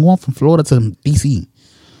flight? We're going from Florida to DC.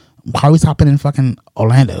 Why are we stopping in fucking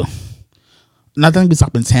Orlando? Nothing we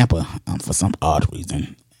stop in Tampa for some odd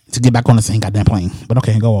reason to get back on the same goddamn plane. But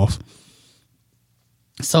okay, go off.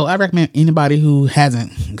 So I recommend anybody who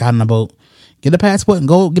hasn't gotten a boat, get a passport and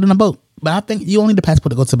go get in a boat. But I think you don't need a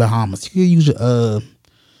passport to go to Bahamas. You can use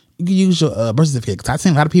your birth certificate. Because I've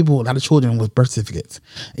seen a lot of children with birth certificates.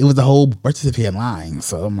 It was the whole birth certificate line.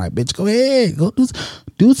 So I'm like, bitch, go ahead, go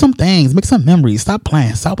do some things, make some memories. Stop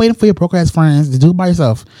playing. Stop waiting for your broke ass friends to do it by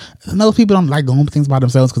yourself. I know people don't like doing things by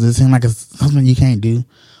themselves because it seems like it's something you can't do.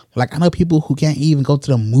 Like I know people who can't even go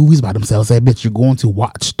to the movies by themselves. Say, bitch, you're going to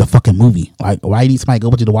watch the fucking movie. Like, why you need somebody to go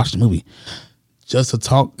with you to watch the movie? Just to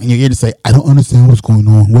talk in your ear to say, I don't understand what's going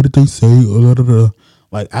on. What did they say?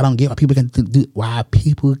 Like, I don't get why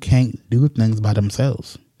people can't do things by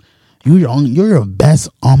themselves. You're your best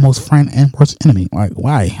almost friend and worst enemy. Like,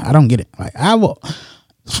 why? I don't get it. Like,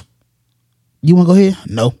 you want to go here?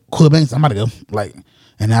 No. Cool, thanks. I'm about to go. Like,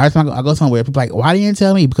 and every time I go somewhere, people like, why didn't you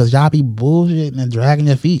tell me? Because y'all be bullshitting and dragging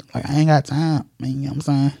your feet. Like, I ain't got time. Man, you know what I'm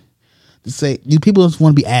saying? To say, you people just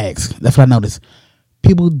want to be asked. That's what I noticed.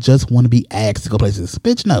 People just want to be asked to go places.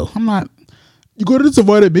 Bitch, no. I'm not. You go to this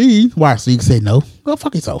avoided me. Why? So you can say no? Go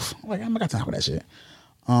fuck yourself. Like, I ain't got time for that shit.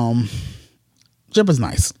 Trip is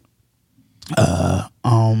nice.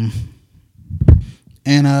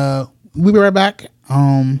 And we'll be right back.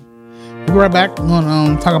 We'll be right back. We're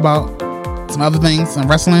gonna talk about some other things, some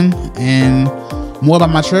wrestling, and more about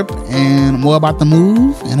my trip, and more about the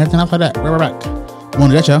move, and everything else like that. We'll be right back. One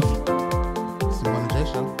J Show. This is One J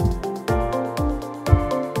Show.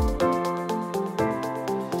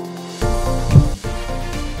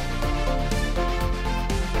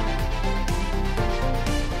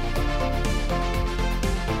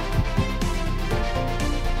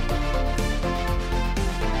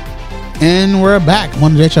 And we're back.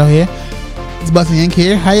 One J Show here. It's Busty Inc.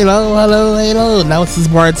 here. Hello. That was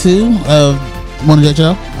part 2 of One J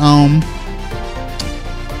Show.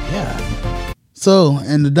 Yeah. So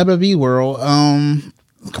in the WWE world,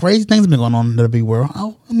 crazy things have been going on in the WWE world.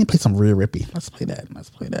 Oh, let me play some Rhea Ripley. Let's play that.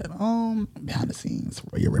 Behind the scenes,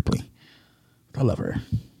 Rhea Ripley. I love her.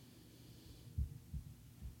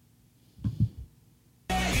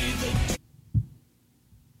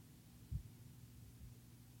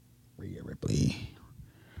 Rhea Ripley.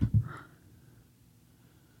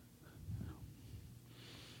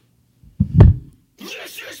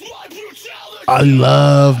 I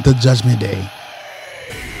love the Judgment Day.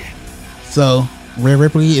 So Rhea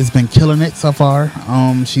Ripley has been killing it so far.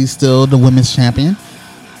 She's still the women's champion.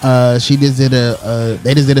 They just did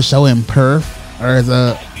a show in Perth,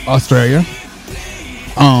 Australia.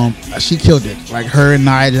 She killed it. Like, her and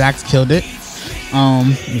Nia Jax killed it. Let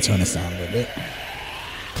me turn this down a little bit.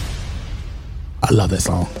 I love this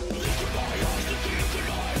song.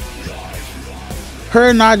 Her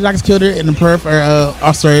and Nia Jax killed it in the Perth,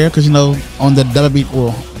 Australia, because on the WWE,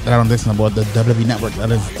 well, I don't listen about the WWE network that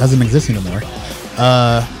doesn't exist anymore.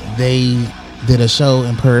 They did a show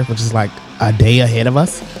in Perth, which is like a day ahead of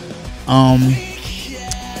us. I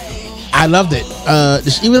loved it.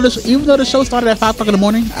 Even though the show started at 5 o'clock in the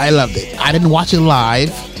morning, I loved it. I didn't watch it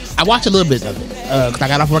live. I watched a little bit of it because I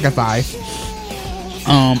got off work at 5.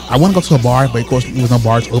 I want to go to a bar, but of course there was no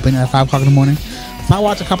bars open at 5 o'clock in the morning. So I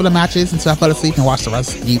watched a couple of matches until I fell asleep and watched the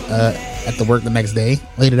rest at the work the next day,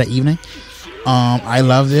 later that evening. I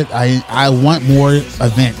loved it. I want more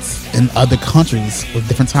events in other countries with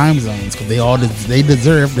different time zones because they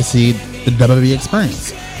deserve to see the WWE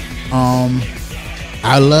experience.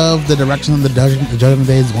 I love the direction of the Judgment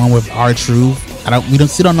Day is going with R-Truth. We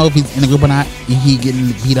still don't know if he's in the group or not. He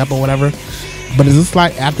getting beat up or whatever. But it's just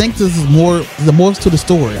like, I think this is more to the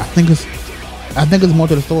story. I think it's more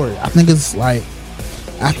to the story. I think it's like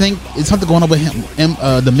I think it's something going on with him,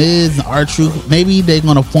 the Miz and R-Truth. Maybe they're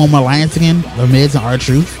gonna form an alliance again, the Miz and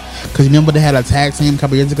R-Truth. Because remember they had a tag team a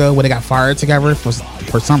couple years ago where they got fired together for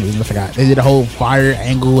some reason. I forgot. They did a whole fire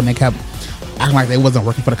angle and they kept acting like they wasn't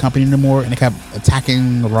working for the company anymore, and they kept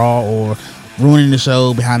attacking Raw or ruining the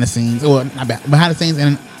show behind the scenes, or not behind the scenes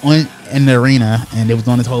and in the arena. And they was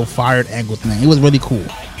on this whole fired angle thing. It was really cool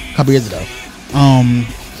a couple years ago.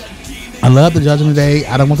 I love the Judgment Day.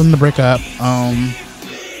 I don't want them to break up.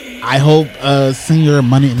 I hope Senior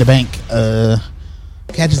Money in the Bank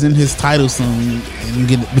catches in his title soon and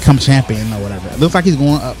become champion or whatever. It looks like he's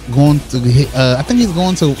going to hit, I think he's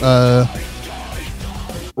going to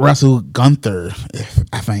wrestle Gunther.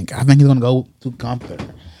 I think he's going to go to Gunther.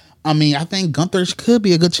 I mean, I think Gunther could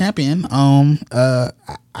be a good champion. I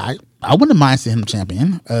wouldn't mind seeing him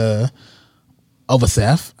champion over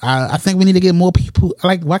Seth. I think we need to get more people.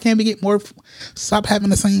 Like, why can't we get more? Stop having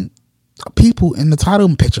the same people in the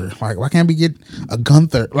title picture. Like, why can't we get a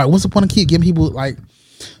Gunther? Like, what's the point of keep giving people like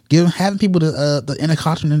having people the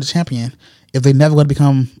Intercontinental champion if they never going to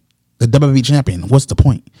become the WWE champion? What's the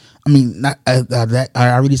point? I mean, not that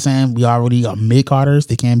I already saying we already are mid carders.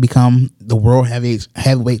 They can't become the world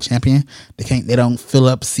heavyweight champion. They don't fill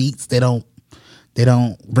up seats. They don't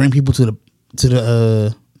bring people to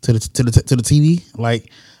the TV.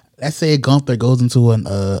 Like, let's say Gunther goes into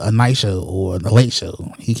a night show or a late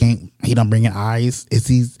show. He don't bring in eyes.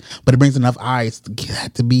 But it brings enough eyes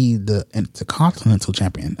to be the Intercontinental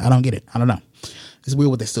champion. I don't get it. I don't know. It's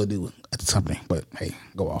weird what they still do at the company. But hey,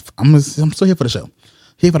 go off. I'm still here for the show.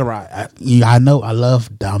 Here for the ride. I know I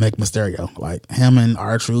love Dominic Mysterio. Like, him and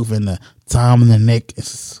R-Truth and the Tom and the Nick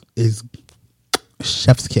is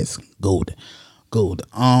chef's kiss. Gold.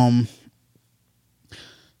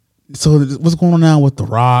 So what's going on now with The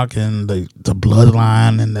Rock and the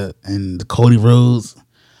Bloodline and the Cody Rhodes?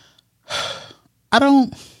 I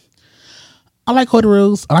like Cody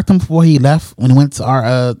Rhodes. I liked him before he left, when he went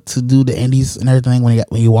to to do the Indies and everything. When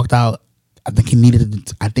he walked out, I think he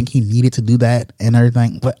needed to do that and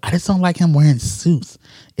everything. But I just don't like him wearing suits.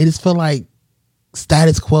 It just feel like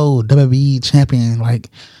status quo WWE champion. Like,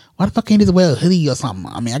 why the fuck can't he just wear a hoodie or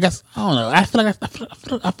something? I mean, I guess I don't know. I feel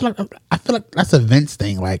like that's a Vince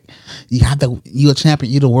thing. Like, you're a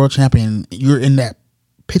champion, you're the world champion, you're in that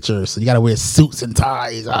picture, so you gotta wear suits and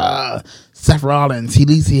ties. Seth Rollins, at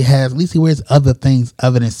least he wears other things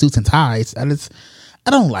other than suits and ties. I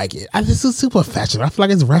don't like it. It's super fashion. I feel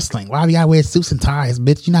like it's wrestling. Why do you gotta wear suits and ties,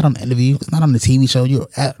 bitch? You're not on the interview. It's not on the TV show. You're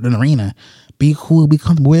at an arena. Be cool, be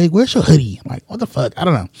comfortable. Where's your hoodie? Like, what the fuck? I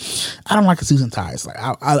don't know. I don't like the suits and ties. Like,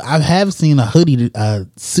 I have seen a hoodie, a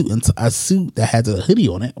suit that has a hoodie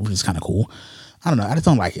on it, which is kind of cool. I don't know. I just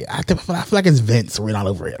don't like it. I feel like it's Vince written all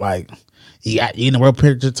over it. Like, you in the world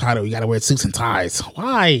picture title, you got to wear suits and ties.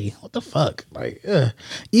 Why? What the fuck? Like,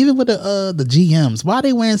 even with the GMs, why are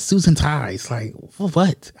they wearing suits and ties? Like, for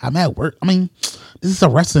what? I'm at work. I mean, this is a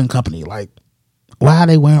wrestling company. Like, why are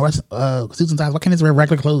they wearing suits and ties? Why can't they wear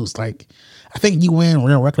regular clothes? Like, I think you wearing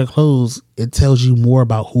regular clothes, it tells you more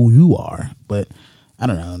about who you are. But I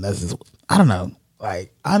don't know. I don't know.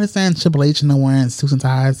 Like, I understand Triple H and wearing suits and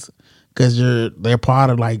ties because they're part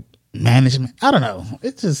of like management. I don't know.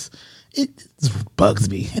 It just bugs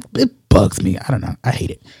me. It bugs me. I don't know. I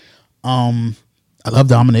hate it. I love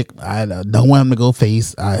Dominic. I don't want him to go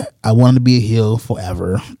face. I want him to be a heel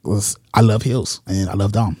forever. I love heels and I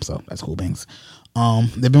love Dom. So that's cool things.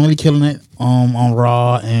 They've been really killing it on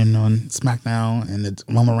Raw and on SmackDown and the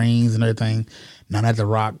Roman Reigns and everything. Now that The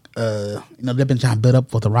Rock, they've been trying to build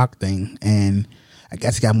up for the Rock thing, and I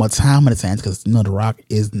guess he got more time in his hands because The Rock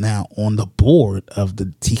is now on the board of the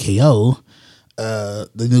TKO,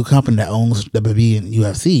 the new company that owns WWE and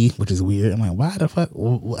UFC, which is weird. I'm like, why the fuck?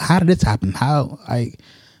 How did this happen? How?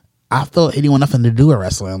 I thought he didn't want nothing to do with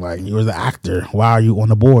wrestling. Like, you were the actor. Why are you on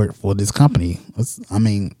the board for this company?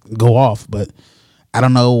 Go off, but I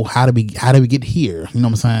don't know how do we get here? You know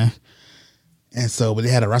what I'm saying? And so, but they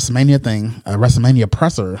had a WrestleMania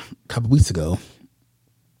presser a couple weeks ago.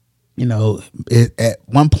 At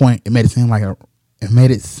one point it made it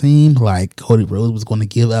seem like Cody Rhodes was going to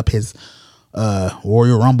give up his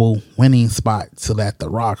Royal Rumble winning spot to let The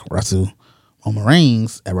Rock wrestle Roman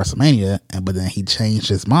Reigns at WrestleMania, but then he changed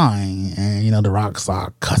his mind, and The Rock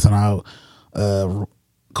started cussing out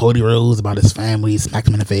Cody Rhodes about his family, smacked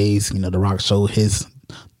him in the face. The Rock showed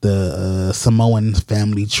the Samoan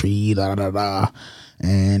family tree,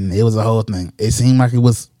 and it was a whole thing. It seemed like it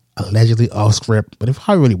was allegedly off script, but it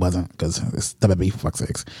probably really wasn't because it's WWE, for fuck's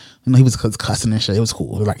sakes. He was cussing and shit. It was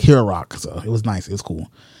cool. It was like Hero Rock, so it was nice. It was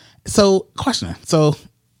cool. So, question. So,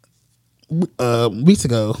 weeks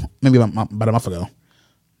ago, maybe about a month ago,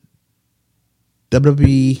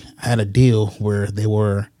 WWE had a deal where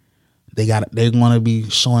they're going to be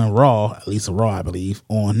showing Raw, at least Raw, I believe,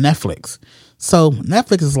 on Netflix. So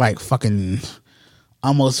Netflix is like fucking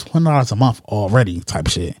almost $20 a month already, type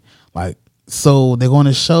shit. Like, so they're going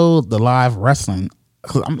to show the live wrestling.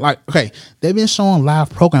 Cause I'm like, okay, they've been showing live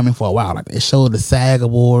programming for a while. Like they showed the SAG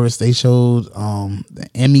Awards, they showed the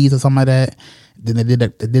Emmys or something like that. Then they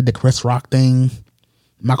did the Chris Rock thing.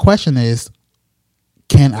 My question is,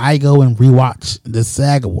 can I go and rewatch the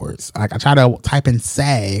SAG Awards? Like I tried to type in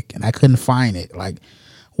SAG and I couldn't find it. Like,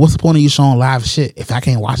 what's the point of you showing live shit if I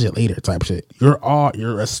can't watch it later? Type shit.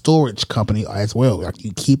 You're a storage company as well. Like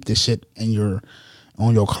you keep this shit on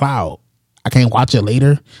your cloud. I can't watch it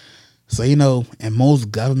later. So in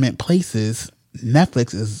most government places,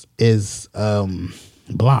 Netflix is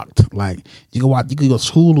blocked. Like you can go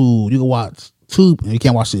Hulu, you can watch Tubi. You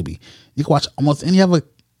can't watch Tubi. You can watch almost any other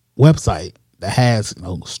website that has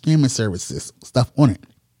streaming services stuff on it.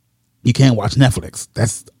 You can't watch Netflix.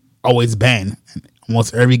 That's always banned in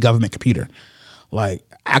almost every government computer. Like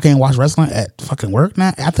I can't watch wrestling at fucking work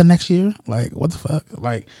now after next year. Like what the fuck?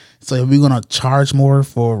 Like so if we're gonna charge more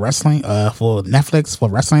for wrestling, for Netflix for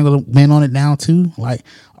wrestling little men on it now too. Like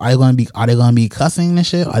are they gonna be cussing and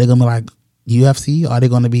shit? Are they gonna be like UFC? Are they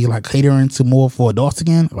gonna be like catering to more for adults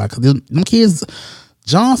again? Like them kids.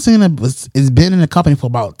 John Cena has been in the company for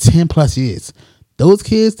about 10 plus years. Those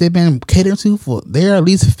kids they've been catering to they're at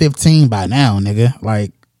least 15 by now, nigga.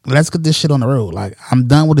 Like, let's get this shit on the road. Like, I'm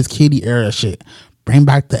done with this kiddie era shit. Bring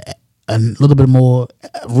back a little bit more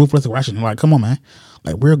ruthless aggression. Like, come on, man.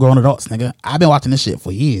 Like, we're grown adults, nigga. I've been watching this shit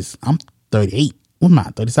for years. I'm 38. What am I,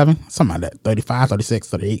 37? Something like that. 35, 36,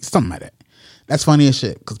 38, something like that. That's funny as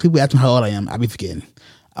shit. Because people ask me how old I am, I be forgetting.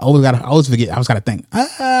 I always forget. I always gotta think.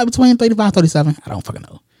 Between 35, 37. I don't fucking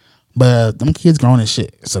know. But them kids growing as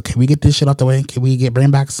shit. So can we get this shit out the way? Can we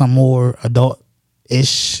bring back some more adult-ish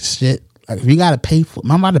shit? Like if you gotta pay for,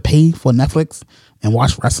 I'm about to pay for Netflix and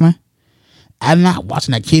watch wrestling. I'm not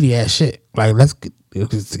watching that kiddie ass shit. Like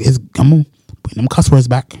come on, bring them cuss words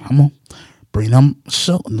back. Come on, bring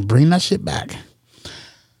that shit back.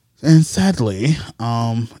 And sadly,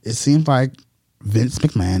 it seems like Vince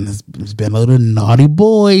McMahon has been a little naughty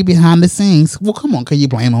boy behind the scenes. Well, come on, can you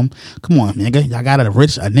blame him? Come on, nigga. Y'all got a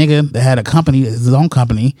nigga that had a company, his own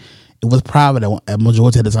company. It was private at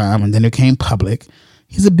majority of the time, and then it came public.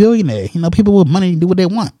 He's a billionaire. People with money do what they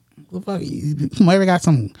want. Whoever got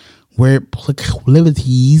some weird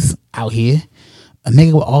proclivities out here, a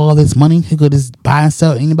nigga with all this money, he could just buy and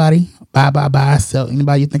sell anybody. Buy, sell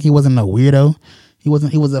anybody. You think he wasn't a weirdo? He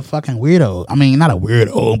was a fucking weirdo. I mean, not a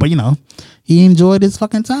weirdo, but he enjoyed his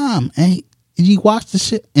fucking time. And he watched the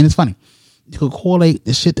shit, and it's funny. You could correlate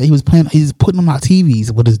the shit that he was playing. He's putting on our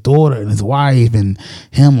TVs with his daughter and his wife, and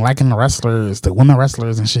him liking the wrestlers, the women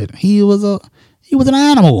wrestlers and shit. He was an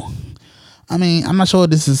animal. I mean, I'm not sure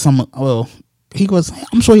this is I'm sure he's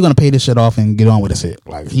gonna pay this shit off and get on with this shit.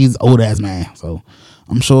 Like he's an old ass man, so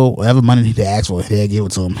I'm sure whatever money he asks for, he'll give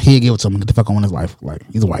it to him. He'll give it to him and get the fuck on with his life. Like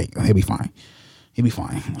he's white, he'll be fine. He'll be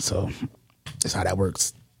fine. So that's how that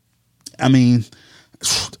works. I mean,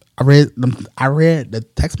 I read the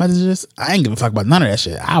text messages. I ain't giving a fuck about none of that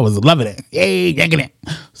shit. I was loving it. Yay, yanking it.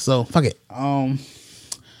 So fuck it.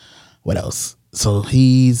 What else? So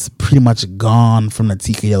he's pretty much gone from the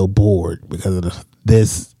TKO board because of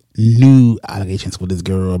this new allegations with this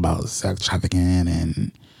girl about sex trafficking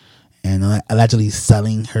and allegedly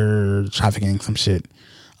selling her, trafficking some shit.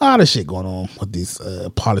 A lot of shit going on with these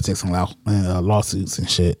politics and lawsuits and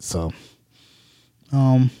shit. So,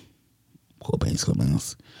 cool beans.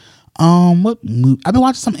 I've been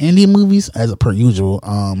watching some Indian movies as per usual.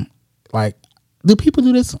 Like, do people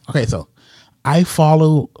do this? Okay, so I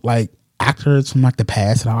follow like actors from like the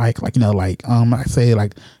past that I like I say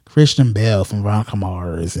like Christian Bale from Veronica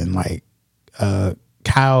Mars and like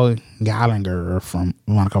Kyle Gallagher from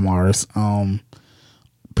Veronica Mars.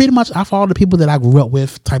 Pretty much I follow the people that I grew up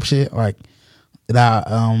with type shit, like that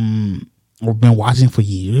I've been watching for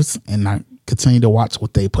years, and I continue to watch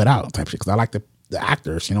what they put out type shit because I like the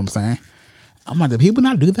actors, you know what I'm saying? I'm like, do people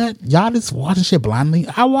not do that? Y'all just watching shit blindly?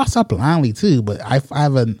 I watch stuff blindly too, but I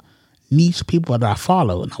have a niche people that I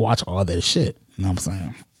follow and I watch all their shit, you know what I'm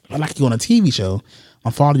saying? I like you on a TV show, I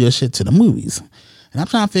follow your shit to the movies. And I'm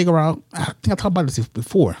trying to figure out, I think I talked about this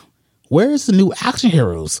before, where's the new action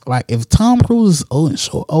heroes? Like, if Tom Cruise is old and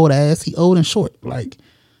short, he old and short. Like,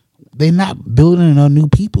 they're not building no new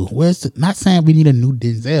people. Not saying we need a new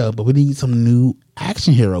Denzel, but we need some new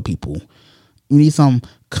action hero people. We need some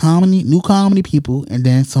new comedy people, and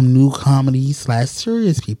then some new comedy /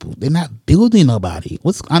 serious people. They're not building nobody.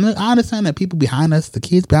 I understand that people behind us, the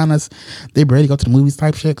kids behind us, they barely go to the movies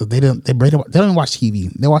type shit because they don't even watch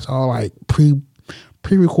TV. They watch all like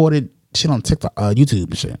pre-recorded shit on TikTok, YouTube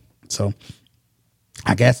and shit. So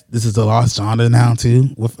I guess this is the lost genre now too,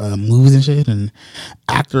 with movies and shit and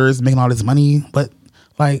actors making all this money. But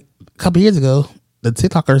like a couple years ago, the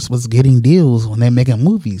TikTokers was getting deals when they're making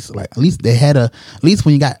movies. Like at least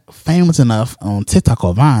when you got famous enough on TikTok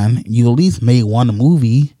or Vine, you at least made one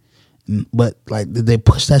movie. But like, did they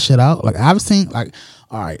push that shit out? Like I've seen like,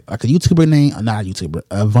 all right, like a YouTuber not a YouTuber,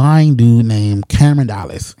 a Vine dude named Cameron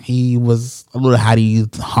Dallas. He was a little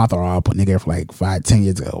heartthrob nigga for like 5-10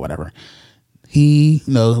 years ago or whatever. He,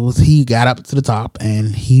 he got up to the top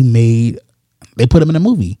and they put him in a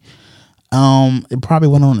movie. It probably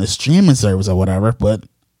went on a streaming service or whatever, but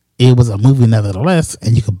it was a movie nevertheless,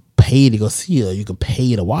 and you could pay to go see it, you could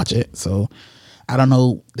pay to watch it. So I don't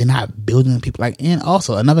know, they're not building people like. And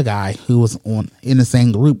also another guy who was in the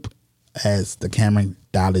same group as the Cameron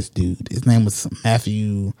Dallas dude, his name was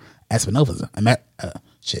Matthew Espinosa.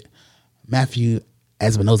 Matthew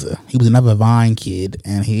Espinosa. He was another Vine kid,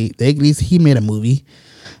 and he made a movie.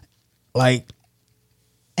 Like,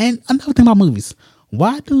 and another thing about movies.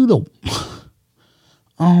 Why do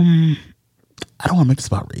I don't want to make this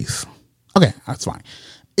about race. Okay, that's fine.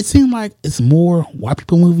 It seems like it's more white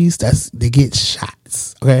people movies they get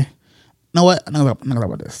shots. Okay, you know what? I'm not gonna talk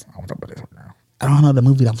about this. I want to talk about this right now. I don't know the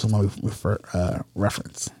movie that I'm going to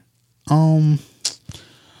reference. I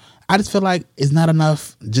just feel like it's not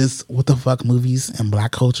enough just what the fuck movies and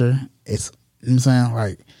black culture. It's, you know what I'm saying?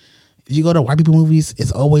 Like, if you go to white people movies,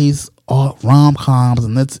 it's always all rom-coms,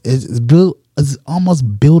 and it's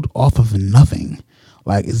almost built off of nothing.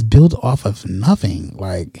 Like, it's built off of nothing.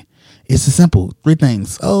 Like, it's a simple 3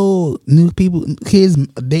 things. Oh, new people, kids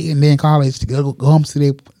dating, they in college to go home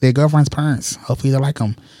to their girlfriend's parents. Hopefully they like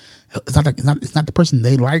them. It's not the person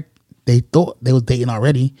they like. They thought they was dating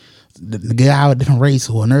already. The guy with a different race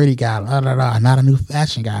or a nerdy guy, not a new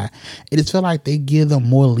fashion guy. It just feel like they give them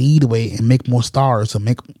more leadway and make more stars to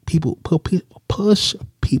make people push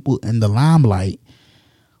people in the limelight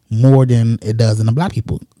more than it does in the black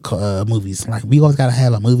people movies. Like, we always gotta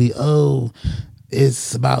have a movie. Oh,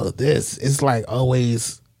 it's about this. It's like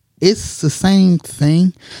always. It's the same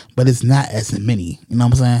thing, but it's not as many. You know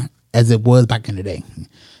what I'm saying? As it was back in the day.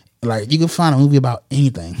 Like, you can find a movie about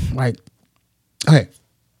anything. Like, okay,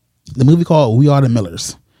 the movie called We Are the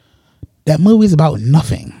Millers. That movie is about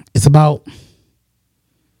nothing. It's about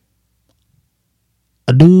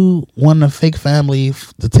a dude wanting a fake family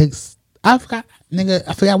to take. I forgot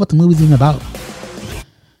what the movie's even about. I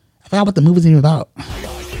forgot what the movie's even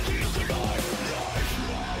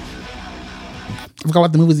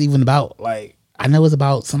about. Like, I know it's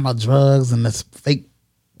about something about drugs and this fake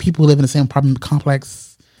people who live in the same apartment complex,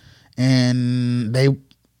 and they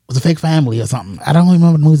was a fake family or something. I don't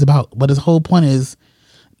remember what the movie's about, but his whole point is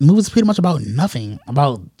the movie's pretty much about nothing,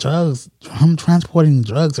 about drugs, him transporting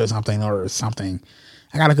drugs or something.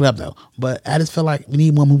 I gotta look it up though. But I just feel like we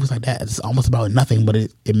need more movies like that. It's almost about nothing, but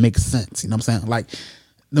it makes sense. You know what I'm saying? Like,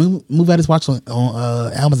 the movie I just watched on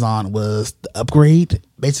Amazon was The Upgrade.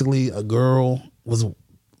 Basically, a girl was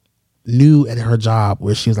new at her job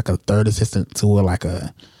where she was like a third assistant to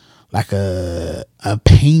a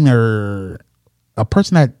painter, a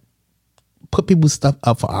person that put people's stuff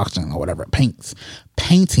up for auction or whatever, paintings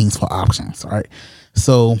for auctions. All right.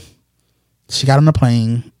 So she got on the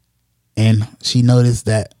plane and she noticed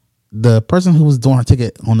that the person who was doing her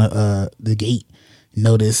ticket on the gate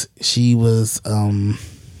noticed she was in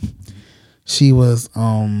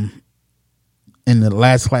the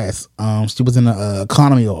last class. She was in the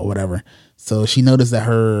economy or whatever. So she noticed that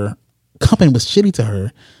her company was shitty to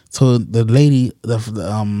her. So the lady,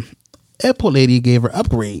 the airport lady, gave her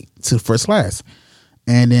upgrade to first class.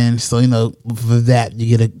 And then, so, you know, for that,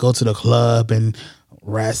 you get to go to the club and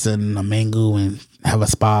rest in a mango and have a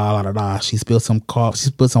spa, She spilled some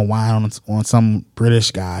wine on some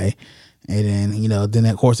British guy. And then, you know, then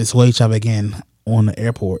of course they saw each other again on the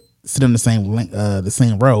airport, sit in the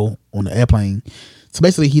same row on the airplane. So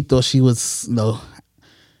basically he thought she was, you know,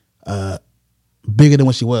 bigger than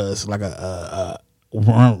what she was, like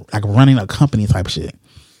running a company type of shit.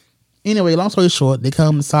 Anyway, long story short, they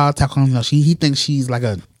come inside, talk on, you know, he thinks she's like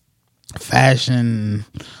a fashion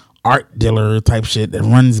art dealer type shit that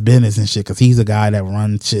runs business and shit, because he's a guy that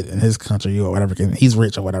runs shit in his country or whatever. He's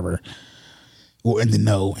rich or whatever, or in the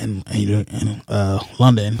know in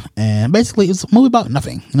London. And basically it's a movie about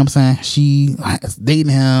nothing. You know what I'm saying? She is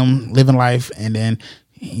dating him, living life, and then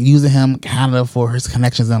using him kind of for his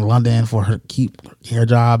connections in London for her keep her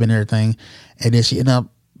job and everything. And then she ended up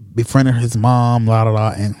befriending his mom,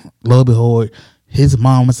 and lo and behold, his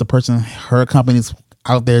mom is the person her company's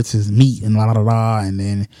out there to meet and and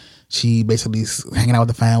then she basically hanging out with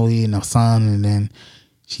the family and the son, and then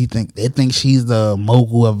they think she's the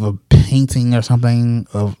mogul of a painting or something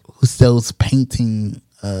of who sells painting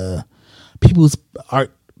people's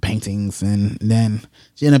art paintings, and then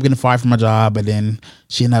she ended up getting fired from her job, and then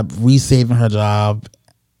she ended up resaving her job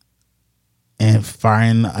and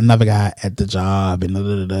firing another guy at the job, and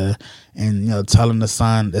telling the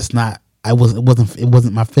son it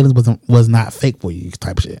wasn't my feelings was not fake for you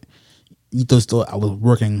type shit. You thought I was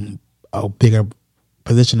working a bigger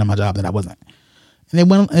position in my job that I wasn't, and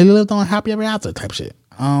they lived on happy ever after type shit.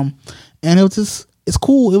 And it was just it's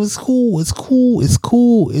cool. I'm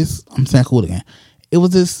saying cool again. It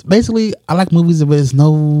was just basically I like movies where there's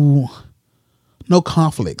no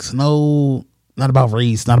conflicts, not about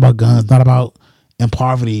race, not about guns, not about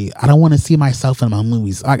poverty. I don't want to see myself in my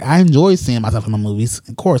movies. Like I enjoy seeing myself in my movies.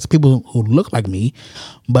 Of course, people who look like me,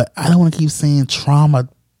 but I don't want to keep seeing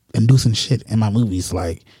trauma-inducing shit in my movies.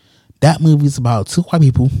 Like that movie's about two white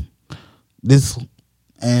people, this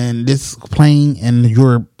playing in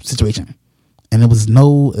your situation, and it's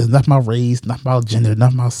nothing about race, nothing about gender,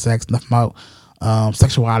 nothing about sex, nothing about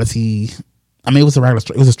sexuality. I mean, it was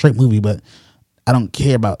a straight movie, but I don't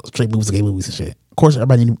care about straight movies, gay movies and shit. Of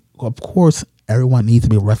course, everyone needs to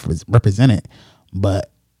be represented,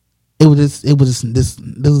 but it was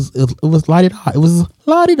la-di-da. It was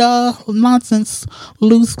la-di-da nonsense,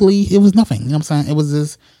 loosely. It was nothing. You know what I'm saying? It was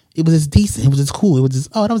just decent. It was just cool. It was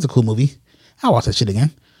just, that was a cool movie. I'll watch that shit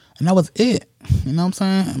again. And that was it. You know what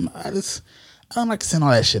I'm saying? I don't like seeing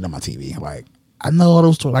all that shit on my TV. Like, I know all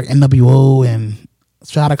those stories like NWO and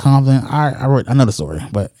Strata Compton. I know the story,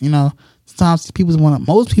 but sometimes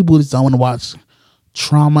most people just don't want to watch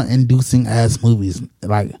trauma-inducing ass movies.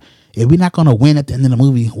 Like, if we're not gonna win at the end of the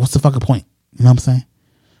movie, what's the fucking point? You know what I'm saying?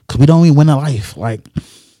 Because we don't even win in life. Like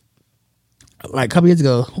a couple years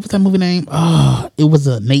ago, what was that movie name? It was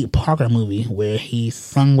a Nate Parker movie where his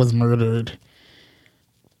son was murdered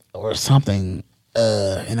or something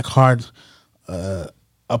in a car. A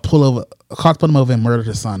car pulled him over and murdered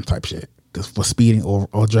his son type shit for speeding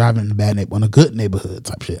or driving in a bad on a good neighborhood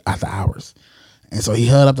type shit after hours. And so he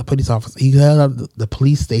held up the police officer. He held up the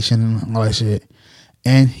police station and all that shit.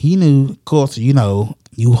 And he knew, of course, you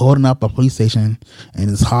holding up a police station and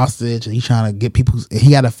it's hostage and he's trying to get people. And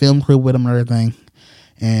he had a film crew with him and everything.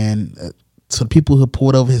 And so the people who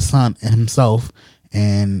pulled over his son and himself,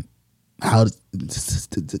 and how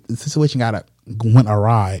the situation went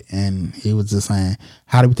awry. And he was just saying,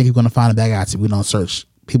 how do we think we're going to find a bad guy if we don't search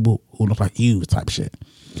people who look like you type shit.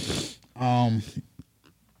 And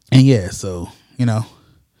yeah, so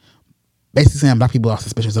basically saying black people are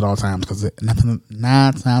suspicious at all times because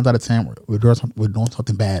 9 times out of 10 we're doing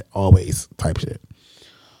something bad always type shit.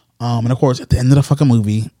 And of course at the end of the fucking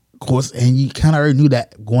movie, of course, and you kind of already knew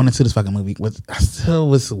that going into this fucking movie, I still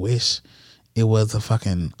wish it was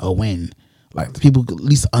a win. Like the people at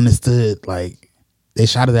least understood, like they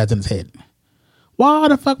shot his ass in his head. Why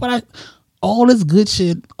the fuck would all this good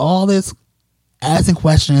shit, all this asking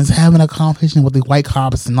questions, having a conversation with the white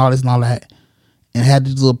cops and all this and all that, and had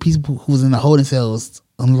these little people who was in the holding cells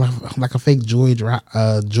like a fake jury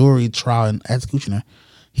trial and executioner.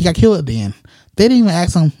 He got killed at the end. They didn't even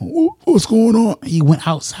ask him what's going on. He went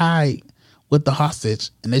outside with the hostage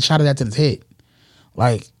and they shot it at his head.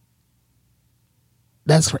 Like,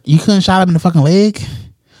 you couldn't shot him in the fucking leg.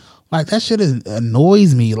 Like that shit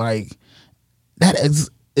annoys me. Like it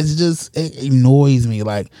annoys me.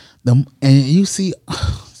 Like and you see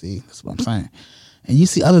that's what I'm saying. And you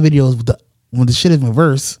see other videos when the shit is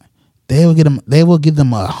reversed, they will give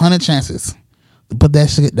them 100 chances to put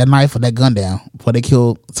that knife or that gun down before they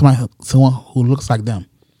kill someone who looks like them.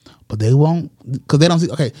 But they won't, because they don't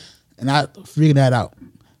see. Okay, and I figured that out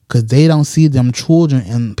because they don't see them children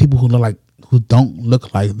and people who don't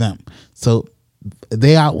look like them. So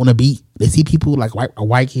they out on a beat. They see people like a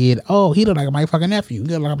white kid. Oh, he look like my fucking nephew. He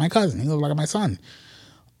look like my cousin. He look like my son.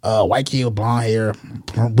 White kid with blonde hair,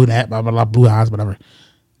 brunette, blah blah blah, blue eyes, whatever.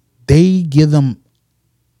 They give them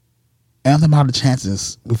ample amount of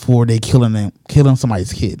chances before they killing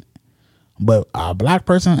somebody's kid. But a black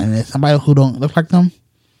person and somebody who don't look like them,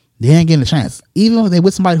 they ain't getting a chance. Even if they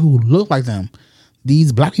with somebody who look like them,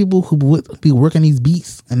 these black people who would be working these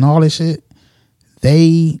beats and all this shit,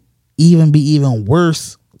 they be even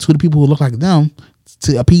worse to the people who look like them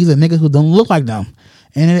to appease a nigga who don't look like them.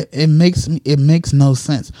 And it makes no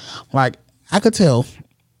sense. Like, I could tell,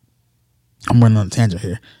 I'm running on a tangent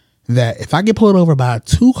here. that if I get pulled over by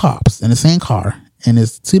 2 cops in the same car and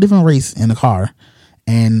it's 2 different race in the car,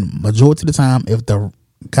 and majority of the time, if the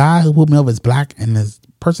guy who pulled me over is black and the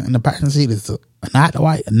person in the passenger seat is not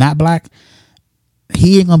white, not black,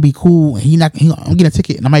 he ain't gonna be cool. I'm getting a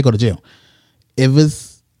ticket and I might go to jail. If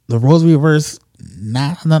it's the roles reverse,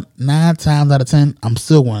 9 times out of 10, I'm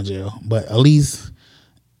still going to jail. But at least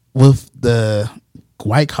with the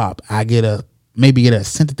white cop, I maybe get a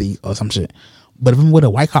sympathy or some shit. But if I'm with a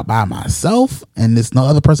white cop by myself and there's no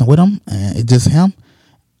other person with him and it's just him,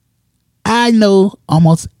 I know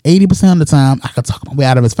almost 80% of the time I could talk my way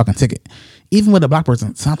out of his fucking ticket. Even with a black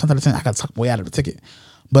person, sometimes out of 10 I could talk my way out of the ticket.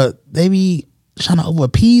 But they be trying to over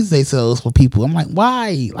appease themselves for people. I'm like,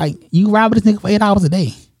 why? Like, you rob this nigga for 8 hours a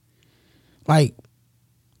day. Like,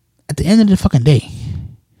 at the end of the fucking day,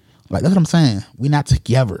 like, that's what I'm saying. We're not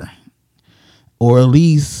together. Or at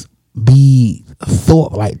least be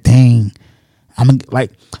thought like, dang,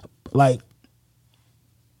 like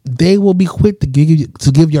they will be quick to give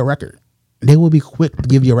you a record. They will be quick to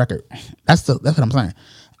give you a record. That's what I'm saying.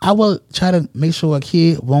 I will try to make sure a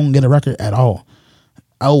kid won't get a record at all.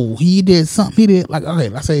 Oh, he did something. He did, like, okay,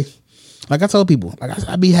 let's say, like I told people, like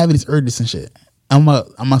I be having these urges and shit. I'm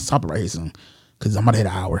gonna stop it right here soon because I'm about to hit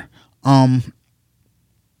an hour. I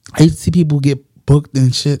used to see people get booked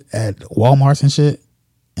and shit at Walmarts and shit,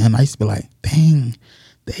 and I used to be like, dang,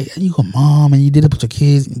 you a mom and you did it with your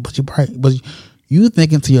kids, but you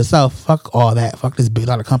thinking to yourself, fuck all that, fuck this big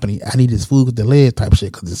dollar company. I need this food to live type of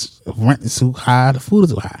shit because this rent is too high, the food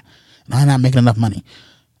is too high, and I'm not making enough money.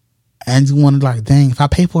 And you want to, like, dang, if I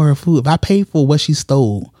pay for her food, if I pay for what she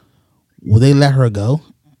stole, will they let her go?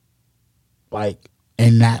 Like,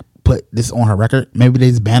 and not put this on her record? Maybe they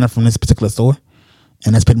just ban her from this particular store,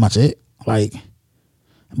 and that's pretty much it. Like,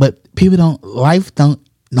 but people don't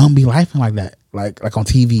be lifing like that. Like on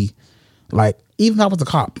TV. Like, even if I was a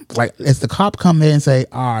cop, like, if the cop come there and say,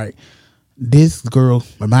 all right, this girl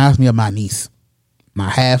reminds me of my niece, my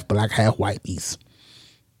half black, half white niece.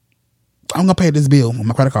 I'm gonna pay this bill with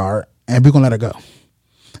my credit card, and we're gonna let her go.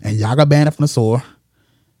 And y'all got banned from the store,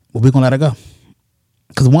 but we're gonna let her go.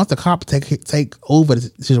 Because once the cops take over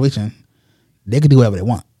the situation, they can do whatever they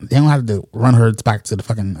want. They don't have to run her back to the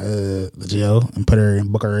fucking the jail and put her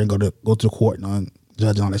and book her and go to court and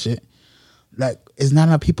judge and all that shit. Like, it's not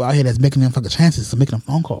enough people out here that's making them fucking chances to making them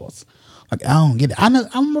phone calls. Like, I don't get it. I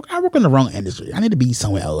work in the wrong industry. I need to be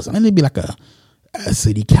somewhere else. I need to be like a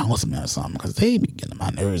city councilman or something, because they be getting my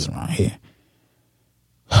nerves around here.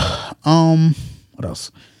 What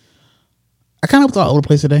else? I kind of was all over the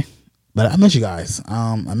place today, but I miss you guys.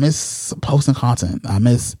 I miss posting content.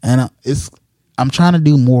 I'm trying to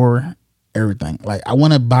do more everything. Like, I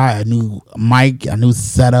want to buy a new mic, a new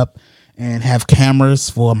setup, and have cameras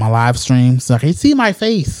for my live stream so I can see my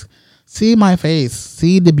face, see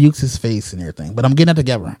the Bukes' face and everything. But I'm getting it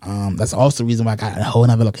together. That's also the reason why I got a whole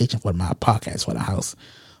another location for my podcast for the house.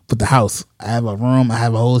 With the house, I have a room. I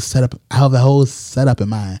have a whole setup. I have the whole setup in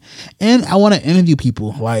mind, and I want to interview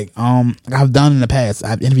people like I've done in the past.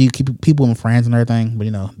 I've interviewed people and friends and everything,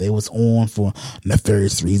 but they was on for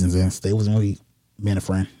nefarious reasons, and they wasn't really being a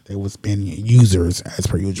friend. They was being users as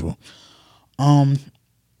per usual.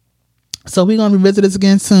 So we're gonna revisit this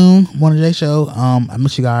again soon. Morning J Show. I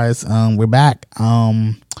miss you guys. We're back.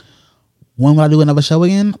 When will I do another show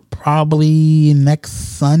again? Probably next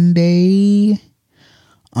Sunday.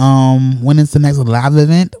 When is the next live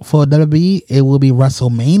event for WWE? It will be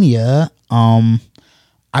WrestleMania. I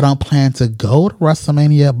don't plan to go to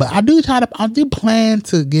WrestleMania, but I do plan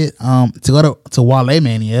to get to go to Wale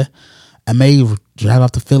Mania. I may drive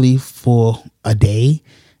up to Philly for a day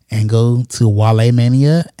and go to Wale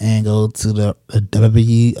Mania and go to the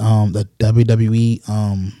WWE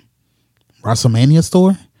WrestleMania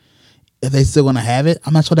store. If they still gonna have it,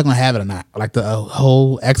 I'm not sure they're gonna have it or not. Like the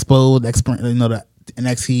whole expo, the experience, the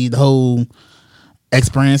NXT, the whole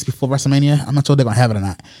experience before WrestleMania. I'm not sure they're gonna have it or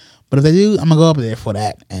not. But if they do, I'm gonna go up there for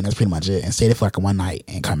that, and that's pretty much it. And stay there for like one night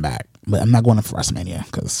and come back. But I'm not going for WrestleMania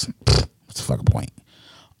because what's the fucking point?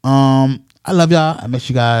 I love y'all. I miss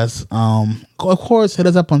you guys. Of course, hit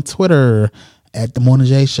us up on Twitter at The Morning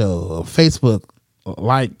J Show. Facebook,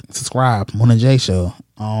 like, subscribe, Morning J Show.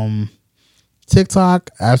 TikTok,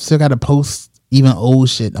 I've still got to post even old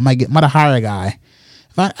shit. I might hire a guy.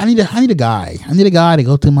 I need a guy. I need a guy to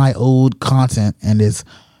go through my old content and just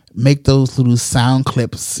make those little sound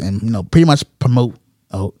clips and pretty much promote.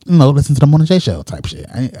 Listen to the Morning J Show type shit.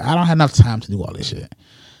 I don't have enough time to do all this shit.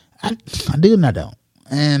 I do and I don't.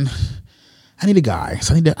 And I need a guy.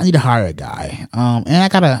 So I need to hire a guy. And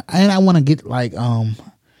I want to get like I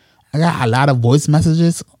got a lot of voice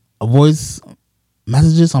messages, voice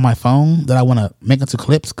messages on my phone that I want to make into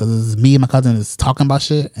clips because me and my cousin is talking about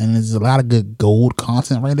shit, and there's a lot of good gold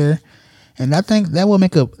content right there. And I think that will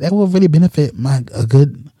really benefit my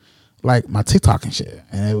TikTok and shit,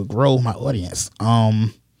 and it will grow my audience.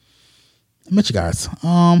 I met you guys.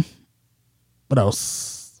 What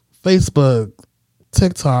else? Facebook,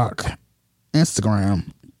 TikTok,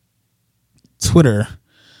 Instagram, Twitter,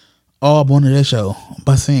 all Morning J Show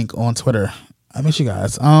by Sync on Twitter. I miss you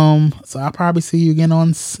guys. So I'll probably see you again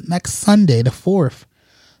on next Sunday, the 4th.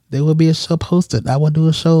 There will be a show posted. I will do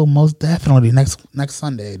a show most definitely next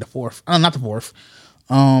Sunday, the 4th. Not the 4th.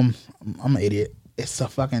 I'm an idiot. It's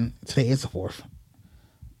today is the 4th.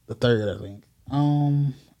 The 3rd, I think.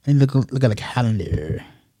 And look at the calendar.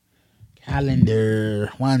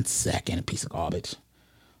 Calendar. 1 second, piece of garbage.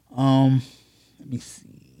 Let me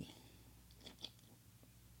see.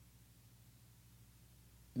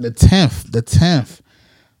 The 10th.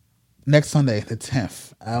 Next Sunday, the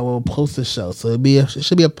 10th, I will post a show. So it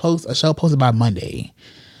should be a show posted by Monday,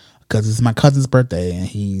 because it's my cousin's birthday and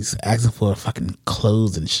he's asking for fucking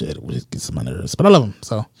clothes and shit, which gets my nerves. But I love him,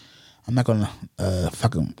 so I'm not gonna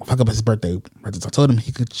fuck up his birthday presents. I told him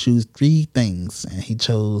he could choose 3 things, and he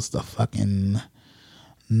chose the fucking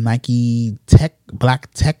Nike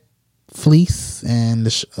black tech fleece and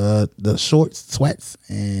the shorts, sweats,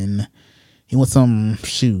 and he wants some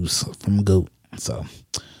shoes from Goat. So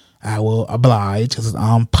I will oblige, because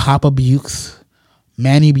Papa Bukes,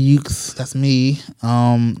 Manny Bukes, that's me.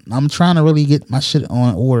 I'm trying to really get my shit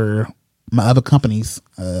on order, my other companies,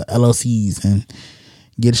 LLCs, and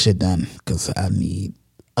get shit done, because I need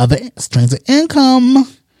other streams of income.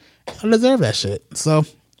 I deserve that shit. So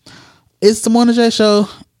it's the Morning J Show.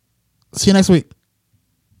 See you next week.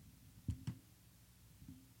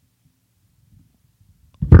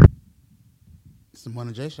 It's the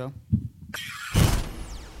Morning J Show.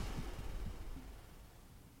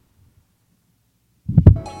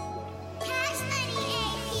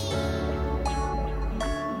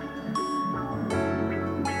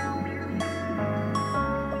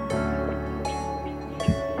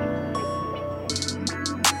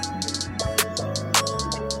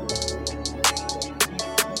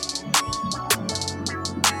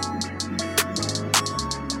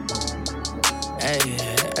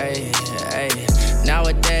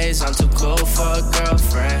 Nowadays, I'm too cool for a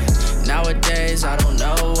girlfriend. Nowadays, I don't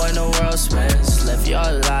know when the world spins. Live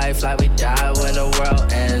your life like we die when the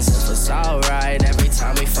world ends. If it's alright every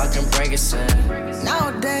time we fucking break a sin.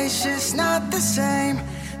 Nowadays, shit's not the same.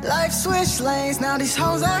 Life switched lanes, now these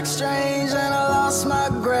hoes act strange. And I lost my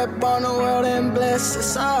grip on the world in bliss. It's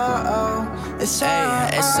so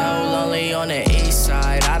lonely on the east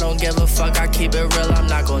side. I don't give a fuck, I keep it real, I'm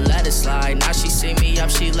not gon' let it slide. Now she see me up,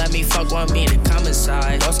 she let me fuck, want me to come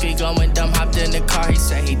inside. Broski going dumb, hopped in the car, he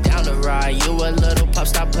said he down to ride. You a little pup,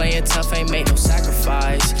 stop playing tough, ain't make no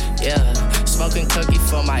sacrifice. Yeah, smoking cookie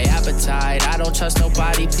for my appetite. I don't trust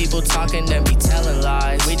nobody, people talking then be telling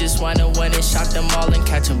lies. We just wanna win and shock them all and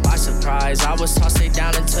catch them by surprise. I was tossed it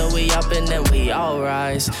down until we up and then we all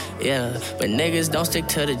rise. Yeah, but niggas don't stick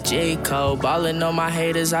to the G code. Ballin' on my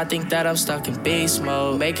haters, I think that I'm stuck in beast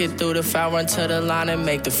mode. Make it through the foul, run to the line and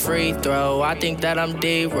make the free throw. I think that I'm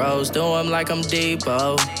D-Rose, do 'em like I'm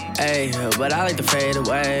Debo. Ayy, but I like to fade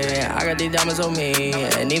away. I got these diamonds on me,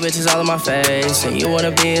 and these bitches all in my face. And you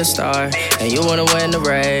wanna be a star, and you wanna win the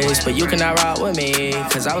race, but you cannot ride with me,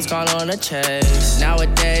 cause I was gone on a chase.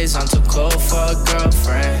 Nowadays, I'm too cool for a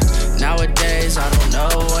girlfriend. Nowadays, I don't know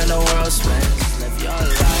when the world spins. Live your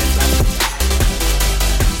life like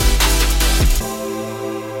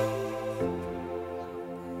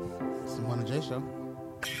It's the Morning J Show.